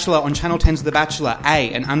current Bachelor on Channel 10's The Bachelor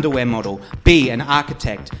A, an underwear model, B, an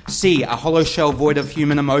architect, C, a hollow shell void of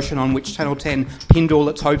human emotion on which Channel 10 pinned all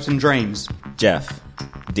its hopes and dreams? Jeff,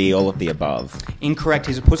 D, all of the above. Incorrect,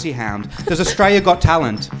 he's a pussy hound. Does Australia Got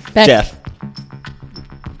Talent? Beck. Jeff,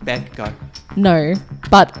 Beck, go. No,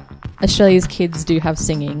 but Australia's kids do have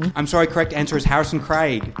singing. I'm sorry, correct answer is Harrison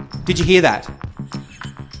Craig. Did you hear that?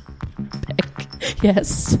 Beck.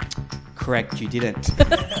 Yes. Correct, you didn't.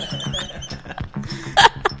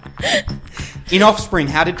 In Offspring,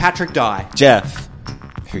 how did Patrick die? Jeff.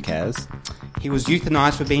 Who cares? He was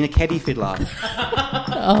euthanized for being a keddy fiddler.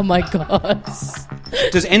 Oh my god.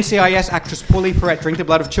 Does NCIS actress Paulie Perrette drink the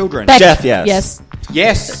blood of children? Beck. Jeff, yes. Yes.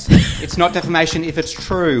 Yes. It's not defamation if it's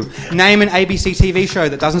true. Name an ABC TV show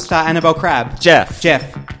that doesn't star Annabelle Crabb. Jeff.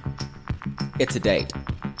 Jeff. It's a date.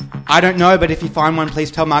 I don't know, but if you find one,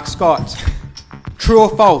 please tell Mark Scott. True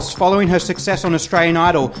or false? Following her success on Australian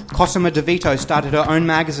Idol, Cosima DeVito started her own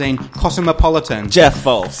magazine, Cosmopolitan. Jeff,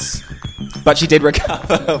 false. But she did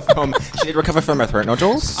recover from her throat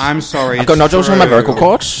nodules. I'm sorry. I've got nodules on my vocal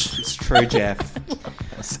cords. It's true, Jeff.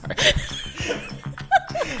 Sorry.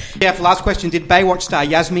 Jeff, last question. Did Baywatch star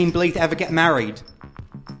Yasmin Bleeth ever get married?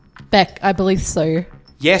 Beck, I believe so.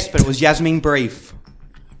 Yes, but it was Yasmin Brief.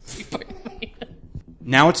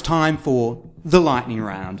 Now it's time for the lightning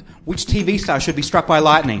round. Which TV star should be struck by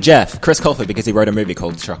lightning? Jeff, Chris Colfer, because he wrote a movie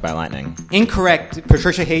called Struck by Lightning. Incorrect.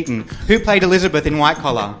 Patricia Heaton. Who played Elizabeth in White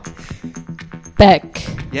Collar? Beck.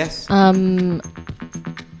 Yes.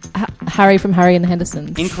 Harry from Harry and the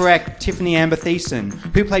Hendersons. Incorrect. Tiffany Amber Thiessen.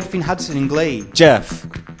 Who played Finn Hudson in Glee? Jeff,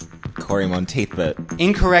 Corey Monteith, but...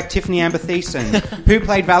 Incorrect. Tiffany Amber Thiessen. Who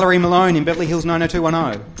played Valerie Malone in Beverly Hills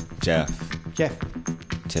 90210? Jeff.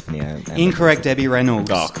 Tiffany Amber. Incorrect. Debbie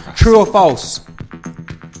Reynolds. Oh, Christ. True or false?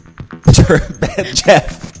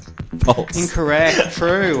 Jeff, false. Incorrect.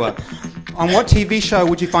 True. On what TV show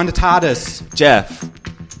would you find a TARDIS? Jeff,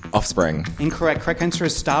 Offspring. Incorrect. Correct answer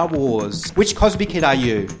is Star Wars. Which Cosby kid are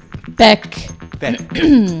you? Beck.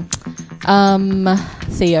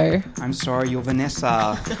 Theo. I'm sorry, you're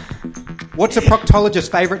Vanessa. What's a proctologist's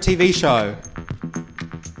favourite TV show?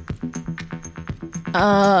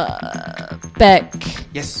 Beck.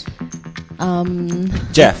 Yes.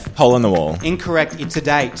 Jeff, Hole in the Wall. Incorrect. It's a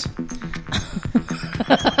date.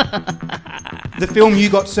 The film You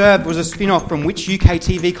Got Served was a spin-off from which UK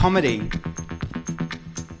TV comedy?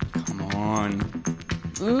 Come on.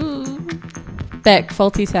 Beck,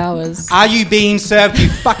 Faulty Towers. Are you being served, you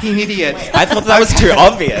fucking idiot? I thought that was too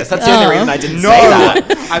obvious. That's the only reason I didn't No! say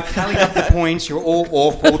that. I've tallied up the points. You're all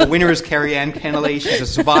awful. The winner is Kerry Ann Kennelly. She's a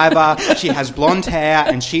survivor. She has blonde hair,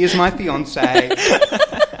 and she is my fiancée.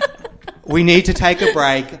 We need to take a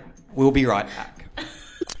break. We'll be right back.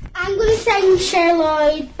 I'm going to sing Cher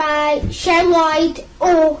Lloyd by Cher Lloyd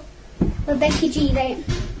or Rebecca G. Right?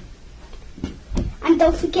 And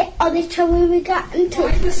don't forget all the trouble we got into.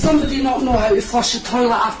 Why does somebody not know how to flush a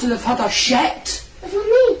toilet after they've had a shit? What do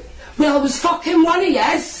you mean? Well, it was fucking one of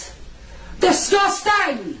yes.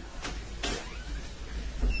 Disgusting!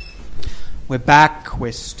 We're back.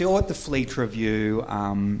 We're still at the Fleet Review.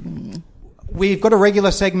 We've got a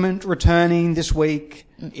regular segment returning this week.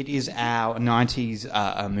 It is our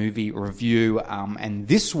 90s movie review. And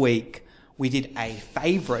this week we did a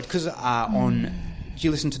favourite because do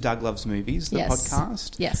you listen to Doug Loves Movies, the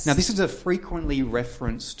podcast? Yes. Now, this is a frequently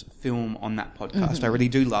referenced film on that podcast. I really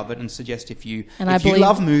do love it and suggest if you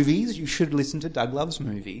love movies, you should listen to Doug Loves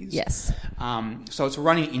Movies. Yes. So it's a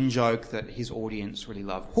running in-joke that his audience really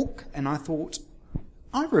love Hook, and I thought,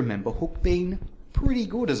 I remember Hook being pretty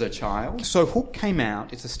good as a child. So Hook came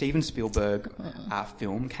out, it's a Steven Spielberg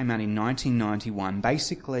film, came out in 1991.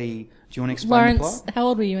 Basically, do you want to explain the Lawrence, plot? how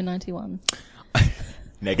old were you in 91?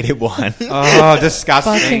 -1. Oh,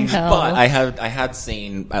 disgusting. Fucking hell. But I had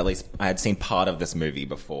seen part of this movie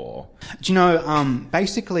before. Do you know,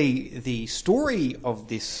 basically the story of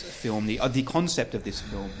this film, the concept of this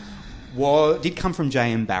film, did come from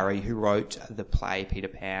J.M. Barrie, who wrote the play Peter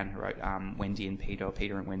Pan, who wrote Wendy and Peter, or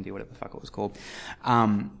Peter and Wendy, whatever the fuck it was called.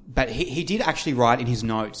 But he did actually write in his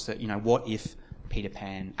notes that, what if Peter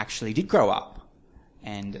Pan actually did grow up?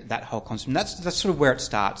 And that whole concept, that's sort of where it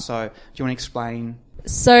starts. So do you want to explain?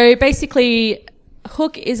 So basically,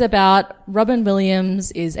 Hook is about Robin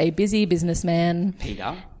Williams is a busy businessman.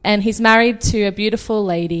 Peter. And he's married to a beautiful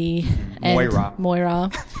lady. Moira.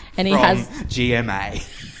 And he has... GMA.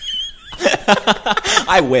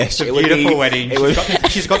 I wish. It's a beautiful wedding.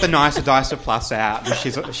 She's got the Nicer Dicer Plus out. And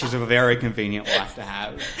she's a very convenient wife to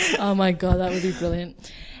have. Oh my God, that would be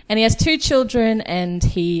brilliant. And he has 2 children and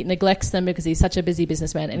he neglects them because he's such a busy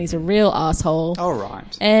businessman and he's a real asshole. All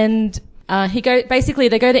right. And they go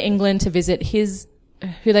to England to visit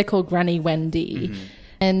who they call Granny Wendy,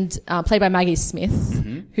 and played by Maggie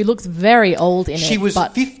Smith, who looks very old in it. She was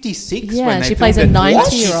 56 yeah, when they she plays a filmed it.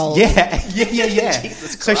 90-year-old. Yeah.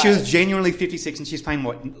 Jesus So she Christ. was genuinely 56 and she's playing,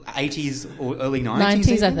 80s or early 90s? 90s,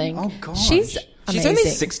 I even? think. Oh, God. She's She's amazing. only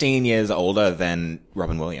 16 years older than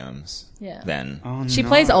Robin Williams. Yeah. Then. Oh, She no.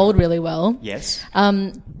 plays old really well. Yes.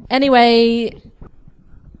 Anyway,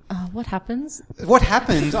 what happens? What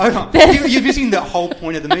happened? Oh, you're missing the whole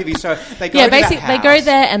point of the movie. So they go to basically that they house. go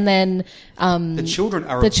there and then The children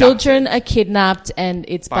are the abducted. children are kidnapped and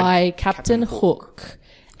it's By by Captain Captain Hook.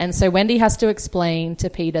 And so Wendy has to explain to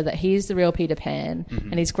Peter that he's the real Peter Pan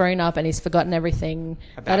and he's grown up and he's forgotten everything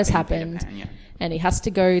About that has being happened. Peter Pan, yeah. And he has to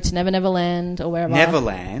go to Never Never Land or wherever.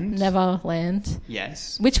 Neverland. Neverland.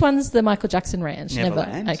 Yes. Which one's the Michael Jackson ranch?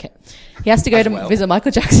 Neverland. Okay. He has to go to well. visit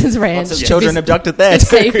Michael Jackson's ranch. Lots of to children visit- abducted there to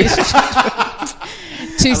too. save his children.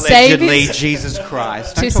 to save Allegedly, his, Jesus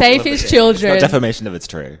Christ. to Don't talk save about his it. children. Not defamation if it's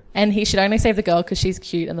true. And he should only save the girl because she's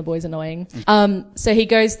cute and the boy's annoying. So he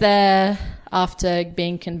goes there after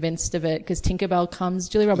being convinced of it because Tinkerbell comes.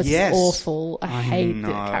 Julie Roberts Yes. is awful. I hate the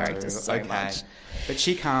No, character so much. But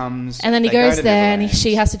she comes. And then he they go goes to there and Neverland.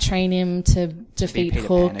 she has to train him to defeat Peter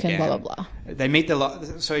Hook Pan and blah, again. blah, blah. They meet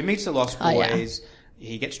so he meets the Lost Oh, yeah. Boys.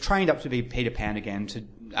 He gets trained up to be Peter Pan again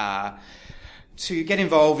to get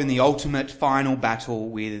involved in the ultimate final battle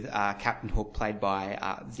with Captain Hook, played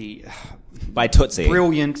by the By Tootsie.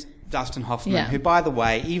 brilliant Dustin Hoffman, Yeah. who, by the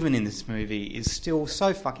way, even in this movie, is still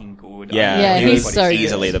so fucking good. Yeah, Yeah, he he's was so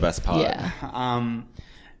easily good. the best part. Yeah.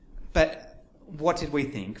 But what did we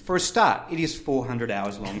think? For a start, it is 400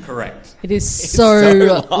 hours long, correct? It is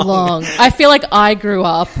so long. I feel like I grew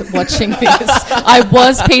up watching this. I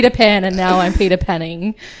was Peter Pan and now I'm Peter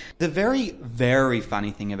Panning. The very, very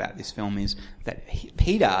funny thing about this film is that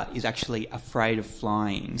Peter is actually afraid of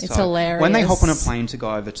flying. It's so hilarious. When they hop on a plane to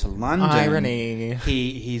go over to London, Irony.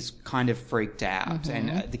 he's kind of freaked out. Mm-hmm.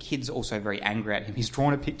 And the kid's also very angry at him. He's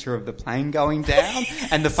drawn a picture of the plane going down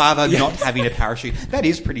and the father not having a parachute. That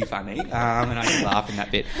is pretty funny. And I can laugh in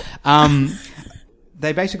that bit.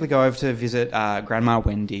 They basically go over to visit Grandma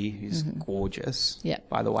Wendy, who's gorgeous, Yeah.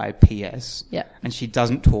 by the way, P.S. Yeah. And she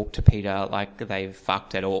doesn't talk to Peter like they've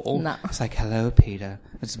fucked at all. No. It's like, hello, Peter.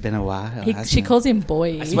 It's been a while, hasn't She it? calls him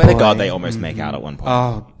boy. I swear to Boy. God, they almost make out at one point.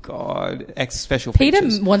 Oh, God. Special Peter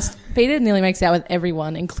features. Peter nearly makes out with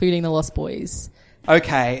everyone, including the Lost Boys.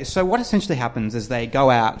 Okay, so what essentially happens is they go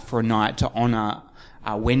out for a night to honour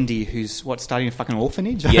Wendy, who's, starting a fucking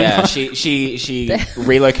orphanage? I don't Yeah, know. she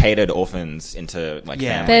relocated orphans into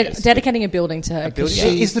Yeah. They're families. dedicating a building to her. 'cause Building-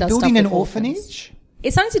 she is the does building stuff an with orphans. orphanage?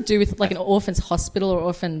 It's something to do with like an orphan's hospital or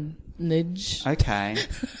orphanage, Okay.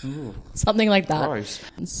 Ooh. something like that. Gross.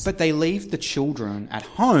 But they leave the children at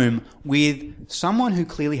home with someone who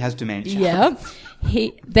clearly has dementia. Yeah.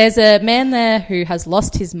 There's a man there who has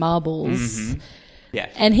lost his marbles. Yeah.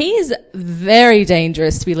 And he is very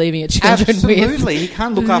dangerous to be leaving your children Absolutely. with. He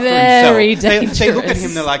can't look after Very himself. They look at dangerous.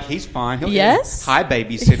 him, they're like, he's fine. Yes. Hi,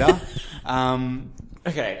 babysitter.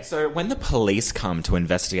 Okay, so when the police come to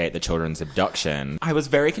investigate the children's abduction, I was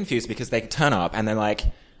very confused because they turn up and they're like,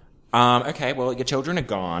 okay, well, your children are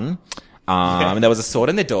gone. And there was a sword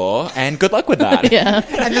in the door, and good luck with that. Yeah.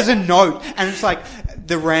 And there's a note, and it's like,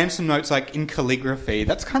 the ransom note's like in calligraphy.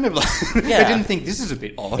 That's kind of like, they Yeah. didn't think this is a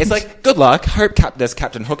bit odd. It's like, good luck. Hope this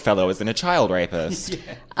Captain Hook fellow isn't a child rapist.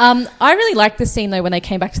 I really liked the scene though when they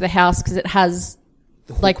came back to the house because it has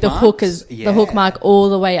like the hook marks? the hook Yeah. mark all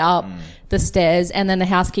the way up the stairs, and then the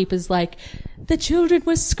housekeeper's like, the children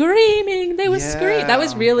were screaming. They were Yeah. screaming. That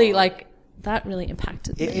was really like that really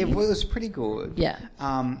impacted me. It was pretty good. Yeah.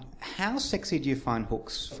 How sexy do you find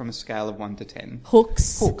hooks from a scale of 1 to 10?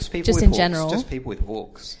 Hooks, People just with in hooks. general. Just people with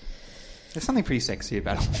hooks. There's something pretty sexy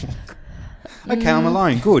about a hook. Okay, I'm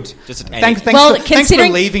alone. Good. Just thanks Well, for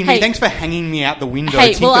considering- leaving me. hey- Thanks for hanging me out the window.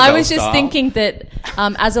 Hey, well, I Tinkerbell was just style. thinking that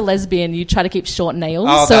as a lesbian, you try to keep short nails.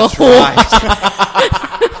 Oh, so that's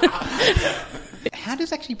right. How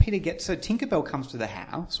does actually Peter get? So Tinkerbell comes to the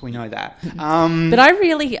house. We know that. But I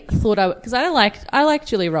really thought because I liked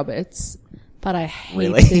Julia Roberts, but I hated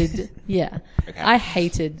Really? yeah, Okay. I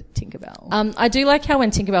hated Tinkerbell. I do like how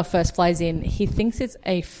when Tinkerbell first flies in, he thinks it's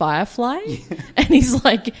a firefly, and he's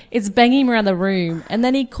like it's banging him around the room, and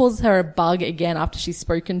then he calls her a bug again after she's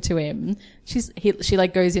spoken to him. She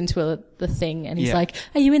like goes into the thing, and he's Yeah. like,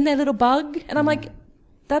 "Are you in there, little bug?" And I'm like,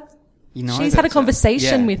 "That." You know She's had a that's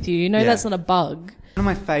conversation yeah. with you. You know Yeah. that's not a bug. One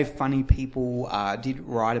of my fave funny people did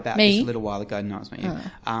write about Me? this a little while ago. No, it's not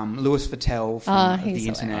you. Louis Vuittel from he's the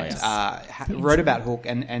internet hilarious. wrote about Hook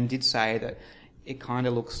and did say that it kind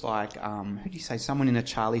of looks like who do you say? Someone in a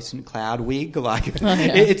Charlie St. Cloud wig. Like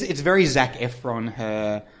it's very Zac Efron.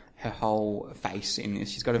 Her whole face in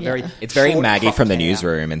this. She's got a very It's very short, Maggie from the cropped hair.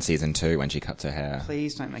 newsroom in season 2 when she cuts her hair.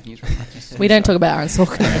 Please don't make newsroom like this. We don't talk about Aaron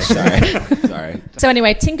Sorkin. Sorry. So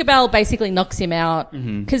anyway, Tinkerbell basically knocks him out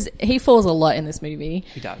because he falls a lot in this movie.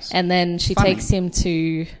 He does. And then she Funny. takes him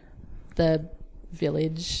to the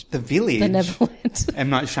village. The Village. The Neverland. M.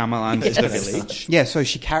 Night Shyamalan's Yes. The Village. Yeah, so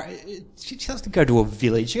she has to go to a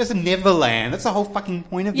village. She goes to Neverland. That's the whole fucking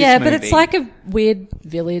point of this Yeah, movie. but it's like a weird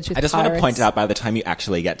village with I just want to pirates. point out, by the time you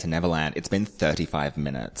actually get to Neverland, it's been 35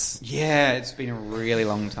 minutes. Yeah, it's been a really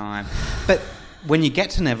long time. But when you get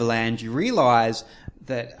to Neverland, you realise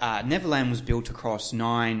that Neverland was built across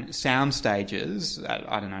 9 sound stages.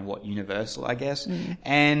 I don't know what, Universal, I guess.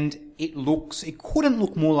 And it couldn't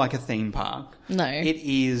look more like a theme park. No. It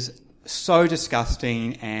is so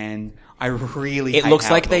disgusting, and I really It hate looks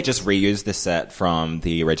how like it they looks. just reused the set from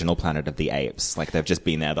the original Planet of the Apes. Like they've just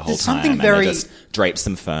been there the whole There's time. something And very- they just draped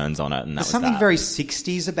some ferns on it, and that There's was something that. very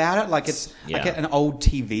 60s about it. Like it's like Yeah. an old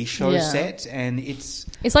TV show Yeah. set, and it's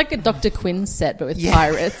It's like a Dr. Quinn set, but with Yeah.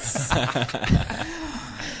 pirates.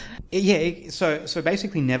 So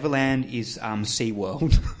basically, Neverland is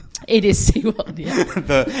SeaWorld. It is SeaWorld,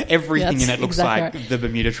 yeah. Everything That's in it looks exactly like the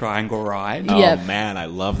Bermuda Triangle ride. Oh Yeah. man, I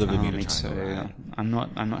love the Bermuda Me Triangle. too. ride. I'm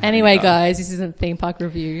not. Anyway, having a go. guys, this isn't theme park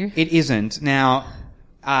review. It isn't. Now,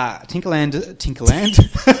 Tinkerland.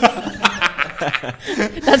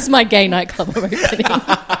 That's my gay nightclub I'm opening.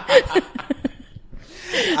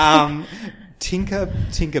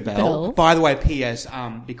 Tinkerbell. Bell. By the way, P.S.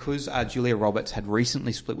 Because Julia Roberts had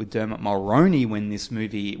recently split with Dermot Mulroney when this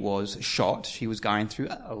movie was shot, she was going through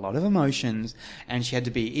a lot of emotions, and she had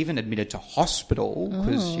to be even admitted to hospital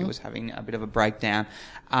because she was having a bit of a breakdown.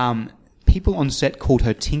 People on set called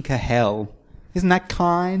her Tinker Hell. Isn't that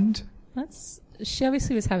kind? She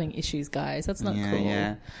obviously was having issues, guys. That's not cool.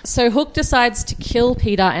 Yeah. So Hook decides to kill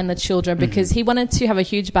Peter and the children because he wanted to have a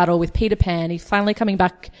huge battle with Peter Pan. He's finally coming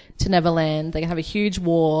back to Neverland. They have a huge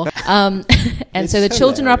war. And It's so the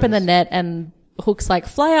children are up in the hilarious. net, and Hook's like,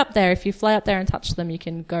 fly up there. If you fly up there and touch them, you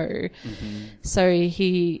can go. So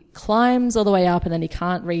he climbs all the way up, and then he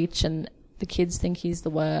can't reach, and the kids think he's the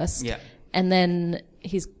worst. Yeah. And then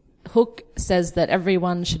Hook says that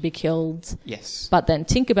everyone should be killed. Yes. But then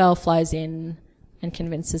Tinkerbell flies in and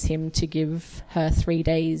convinces him to give her 3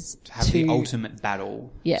 days To have the ultimate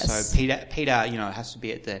battle. Yes. So Peter, has to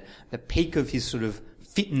be at the peak of his sort of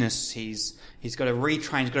fitness. He's got to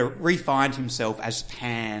retrain. He's got to re-find himself as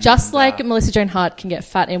Pan. Just and, like Melissa Joan Hart can get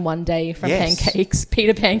fat in 1 day from Yes. pancakes,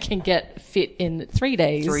 Peter Pan can get fit in 3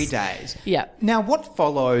 days. 3 days. Yeah. Now, what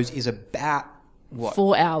follows is about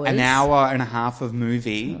 4 hours. An hour and a half of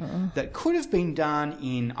movie that could have been done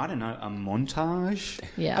in, I don't know, a montage.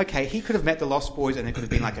 Yeah. Okay, he could have met the Lost Boys and there could have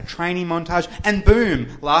been like a training montage, and boom,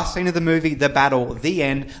 last scene of the movie, the battle, the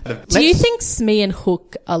end. Do you think Smee and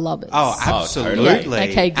Hook are lovers? Oh, Oh, absolutely. totally. Yeah,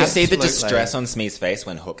 okay, good. You see the Absolutely. distress on Smee's face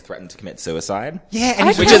when Hook threatened to commit suicide? Yeah, and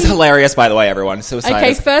he's Okay. Which is hilarious, by the way, everyone. Suicide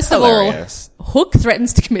Okay, is first hilarious. of all, Hook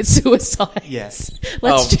threatens to commit suicide. Yes.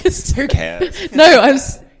 Let's Oh, just... who cares? No,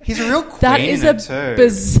 He's a real queen that is in a it too.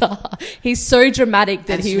 bizarre... He's so dramatic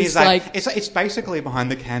that And he Smee's was like... it's basically behind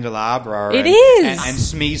the candelabra. It and, is. And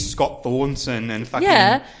Smee's Scott Thornton and fucking...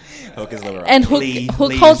 Yeah. Hook is liberal. And Hook Lee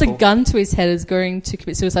holds a is- gun to his head as going to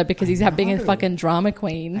commit suicide because he's being a fucking drama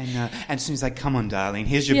queen. I know. And Smee's like, come on, darling,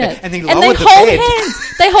 here's your Yeah. bed. And they they lowered the hold bed.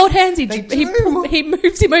 hands. They hold hands. He They do. he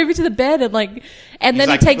moves him over to the bed and then He's he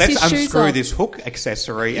like, takes let's his shoes unscrew off. this hook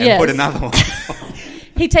accessory and Yes. put another one.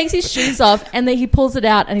 He takes his shoes off and then he pulls it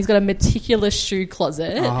out and he's got a meticulous shoe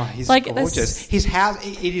closet. Oh, he's like, gorgeous. that's- His house,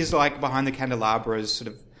 it is like behind the candelabras, sort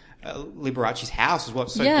of Liberace's house is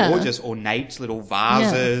what's so Yeah. gorgeous. Ornate little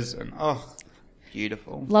vases and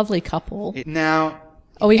beautiful. Lovely couple. Now,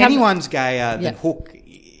 Oh, we have- anyone's gayer than Yeah. Hook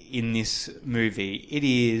in this movie. It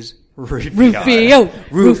is Rufio. Rufio,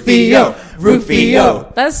 Rufio,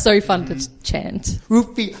 Rufio, That's so fun to chant.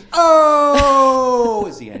 Rufio. Oh,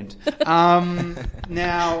 is the end.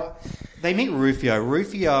 Now, they meet Rufio.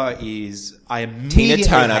 Rufio is, I immediately Tina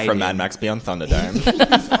Turner hate from him. Mad Max Beyond Thunderdome.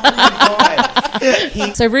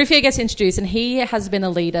 So Rufio gets introduced and he has been a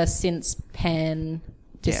leader since Pan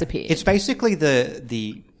disappeared. It's basically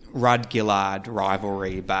the Rudd Gillard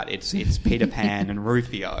rivalry, but it's Peter Pan and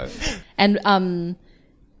Rufio. And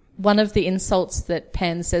one of the insults that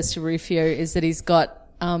Pan says to Rufio is that he's got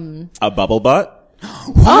A bubble butt?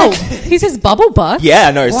 oh, he says bubble butt.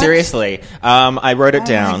 Yeah, no, What? seriously. I wrote it Oh my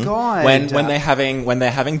down. God. When they're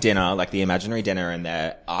having dinner, like the imaginary dinner, and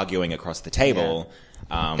they're arguing across the table.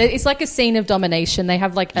 It's like a scene of domination. They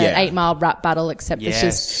have like an Yeah. 8 Mile rap battle, except it's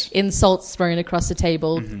Yes. just insults thrown across the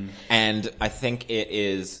table. And I think it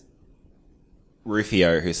is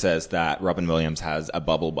Rufio who says that Robin Williams has a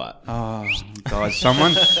bubble butt. Oh God!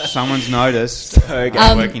 Someone's noticed. Okay.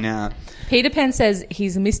 It's working out. Peter Pan says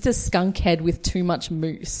he's Mr. Skunkhead with too much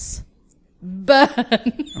mousse. Burn.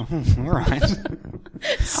 All right.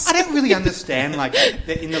 I don't really understand like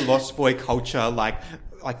that in the Lost Boy culture, like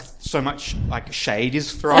so much like shade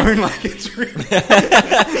is thrown. Like it's really.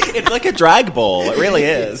 It's like a drag ball. It really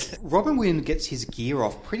is. Robin Williams gets his gear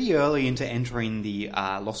off pretty early into entering the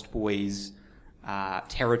Lost Boys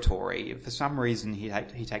territory. For some reason, he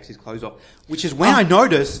takes his clothes off, which is when I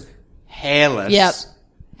noticed hairless. Yep.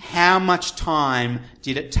 How much time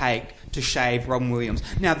did it take to shave Robin Williams?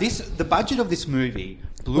 Now, the budget of this movie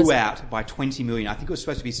blew out by 20 million. I think it was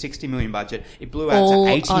supposed to be 60 million budget. It blew out All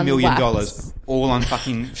to 80 on million wax. dollars, all on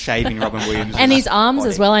fucking shaving Robin Williams. And his arms body.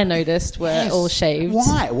 as well, I noticed, were Yes. all shaved.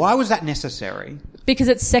 Why? Why was that necessary? Because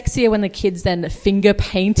it's sexier when the kids then finger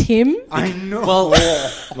paint him. I know.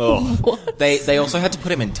 Well, they also had to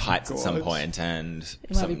put him in tights at some point, and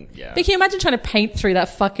But can you imagine trying to paint through that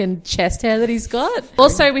fucking chest hair that he's got?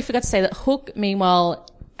 Also, we forgot to say that Hook, meanwhile,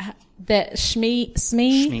 that Smee,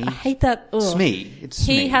 Smee. I hate that. Ugh. Smee. It's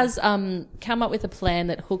He Smee. has come up with a plan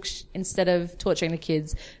that Hook, instead of torturing the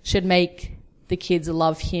kids, should make the kids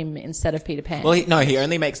love him instead of Peter Pan. Well, he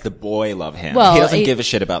only makes the boy love him. Well, he doesn't he- give a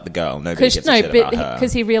shit about the girl. Nobody gives a shit about her.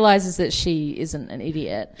 Because he realizes that she isn't an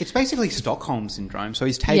idiot. It's basically Stockholm syndrome. So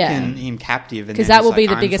he's taken him captive, and 'Cause then that he's will be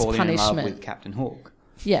like, the biggest I'm falling in love punishment. with Captain Hook.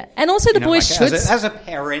 Yeah, and also the You know, boys like, should. as a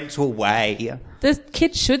parental way. The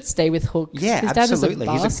kid should stay with Hook. Yeah, His absolutely.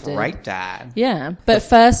 Dad is a He's a bastard. great dad. Yeah, but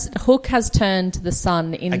first, Hook has turned the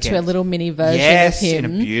son into a Again. little mini version Yes, of him.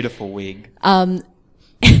 in a beautiful wig.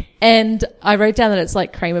 And I wrote down that it's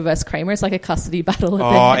like Kramer versus Kramer. It's like a custody battle. At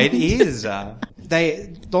Oh, the it end. is.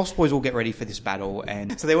 Lost Boys all get ready for this battle,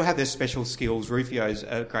 and so they all have their special skills. Rufio's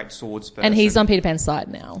a great swords person. And he's on Peter Pan's side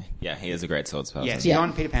now. Yeah, he is a great swords person. Yes, Yeah. he's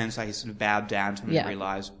on Peter Pan, so he sort of bowed down to him Yeah. and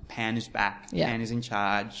realised Pan is back. Yeah. Pan is in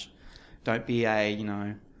charge. Don't be a,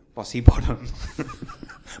 bossy bottom.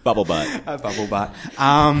 Bubble butt. A bubble butt.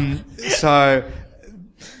 So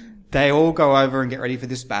they all go over and get ready for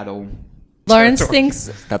this battle. Lawrence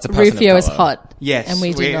thinks That's a person Rufio of is colour. hot. Yes, And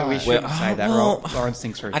we do not. We shouldn't say that. well, Lawrence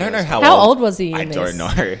thinks Rufio I don't know is how, hot. How old was he in I this? don't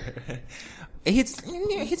know.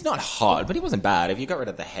 He's not hot, but he wasn't bad if you got rid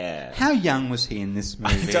of the hair. How young was he in this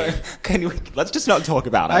movie? Let's just not talk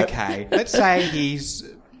about it. Okay, let's say he's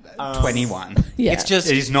 21. Yeah. It's just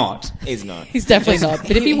He's not. he's not. He's definitely not.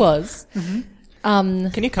 But if he was,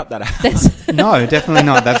 Can you cut that out? No, definitely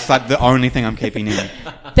not. That's like the only thing I'm keeping in.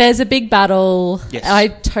 there's a big battle. Yes.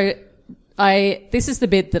 This is the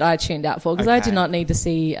bit that I tuned out for because I Okay. did not need to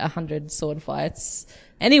see 100 sword fights.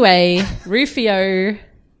 Anyway, Rufio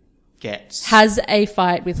Gets. has a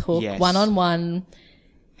fight with Hook Yes. one-on-one,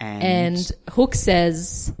 and Hook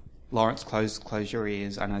says, Lawrence, close your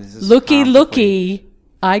ears. I know this is "Looky, half the looky,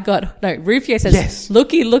 I got..." No, Rufio says, Yes.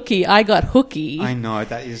 "Looky, looky, I got hooky." I know,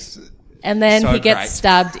 that is... And then so he gets great.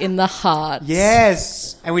 stabbed in the heart.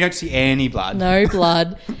 Yes! And we don't see any blood. No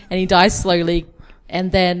blood. And he dies slowly.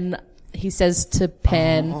 And then he says to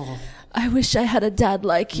Pan, I wish I had a dad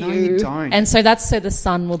like you. No, you don't. And so that's so the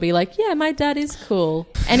son will be like, yeah, my dad is cool.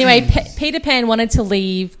 Anyway, Peter Pan wanted to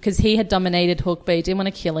leave because he had dominated Hook, but he didn't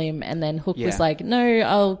want to kill him. And then Hook was Yeah. like, no,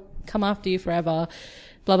 I'll come after you forever.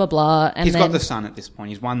 Blah, blah, blah. And He's then, got the sun at this point.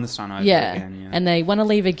 He's won the sun over yeah. again. Yeah. And they want to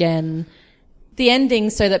leave again. The ending,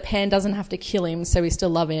 so that Pan doesn't have to kill him, so we still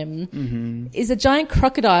love him, is a giant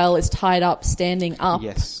crocodile is tied up, standing up.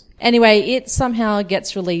 Yes. Anyway, it somehow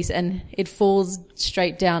gets released and it falls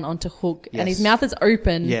straight down onto Hook, and his Yes. mouth is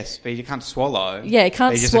open. Yes, but you can't swallow. Yeah, it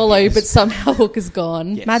can't He just swallow, appears. but somehow Hook is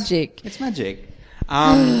gone. Yes. Magic. It's magic.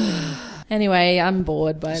 Anyway, I'm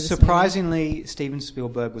bored by this. Surprisingly, Steven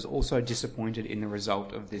Spielberg was also disappointed in the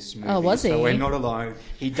result of this movie. Oh, was he? So we're not alone.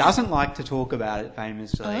 He doesn't like to talk about it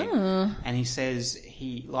famously. Oh. And he says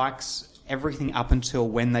he likes everything up until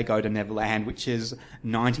when they go to Neverland, which is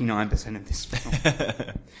 99% of this film.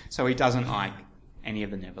 So he doesn't like any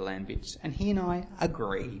of the Neverland bits. And he and I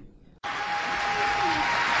agree.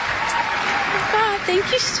 God, thank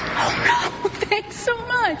you so no, thanks so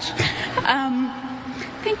much.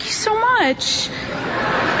 Thank you so much.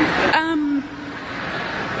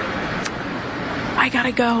 I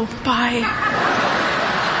gotta go. Bye.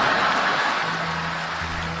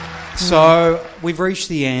 So we've reached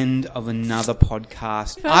the end of another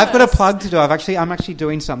podcast. I've got a plug to do. I'm actually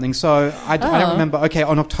doing something. So I don't remember. Okay,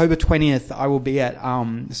 on October 20th, I will be at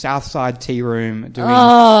Southside Tea Room doing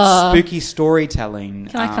spooky storytelling.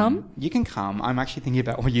 Can I come? You can come. I'm actually thinking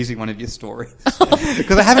about using one of your stories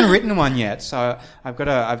because I haven't written one yet. So I've got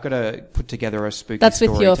to put together a spooky. That's with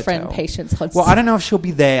story your to friend tell. Patience Hodgson. Well, I don't know if she'll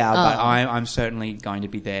be there, but I'm certainly going to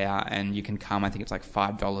be there, and you can come. I think it's like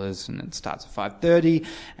 $5, and it starts at 5:30,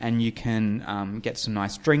 and you can get some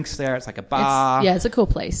nice drinks there. It's like a bar. It's a cool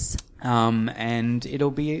place. And it'll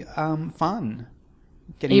be fun.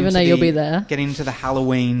 Even though you'll be there. Getting into the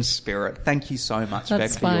Halloween spirit. Thank you so much,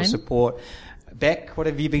 That's Beck, for your fine. support. Beck, what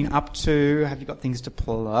have you been up to? Have you got things to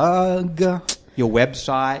plug? Your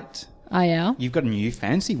website? Yeah. You've got a new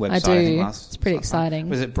fancy website. I do. think It's pretty last time. exciting.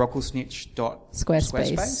 Was it brocklesnitch.squarespace?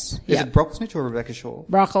 Squarespace. Is Yep. it Brocklesnitch or Rebecca Shaw?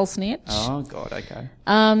 Brockle Snitch. Oh, God, okay.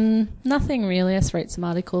 Nothing really. I just wrote some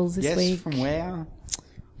articles this Yes, week. from where?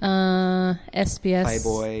 SBS.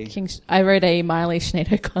 Playboy. I wrote a Miley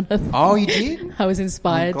Sinead O'Connor. Oh, you did? I was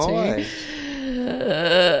inspired Oh, to. God.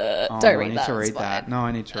 Don't read I need that. to read it's fine. that. No,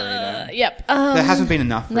 I need to read it. Yep. There hasn't been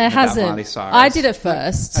enough There written about hasn't. Miley Cyrus. I did it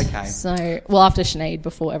first. Okay. So, well, after Sinead,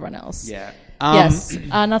 before everyone else. Yeah. Yes.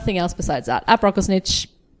 Nothing else besides that. At Brocklesnitch.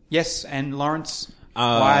 Yes, and Lawrence,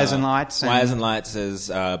 Wires and Lights. Wires and Lights is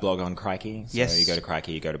a blog on Crikey. So Yes. you go to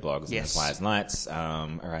Crikey, you go to blogs, and Yes. there's Wires and Lights. I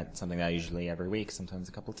write something there usually every week, sometimes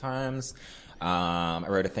a couple of times. I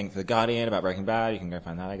wrote a thing for The Guardian about Breaking Bad. You can go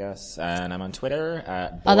find that, I guess. And I'm on Twitter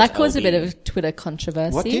at Oh, that caused a BortLB. bit of Twitter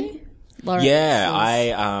controversy. What did? Lawrence Yeah,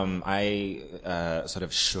 was- I sort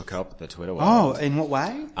of shook up the Twitter world. Oh, in what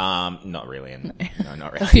way? Not really. No,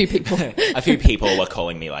 not really. A few people. A few people were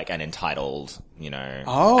calling me like an entitled,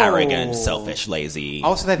 Oh. arrogant, selfish, lazy.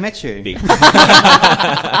 Oh, so they've met you. big-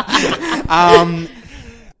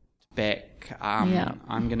 Beck, Yeah.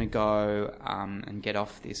 I'm going to go and get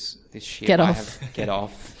off this ship. Get I off. have- get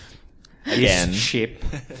off. Again. This ship.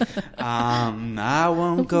 I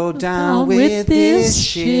won't go down with this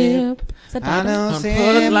ship. Is that I Diamond? don't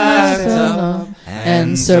see myself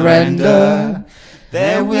and surrender.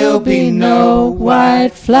 There will be no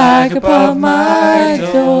white flag above my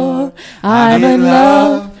door. I'm in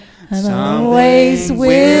love, and some always things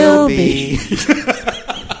will be.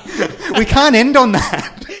 We can't end on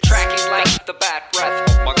that. Tracking like the bat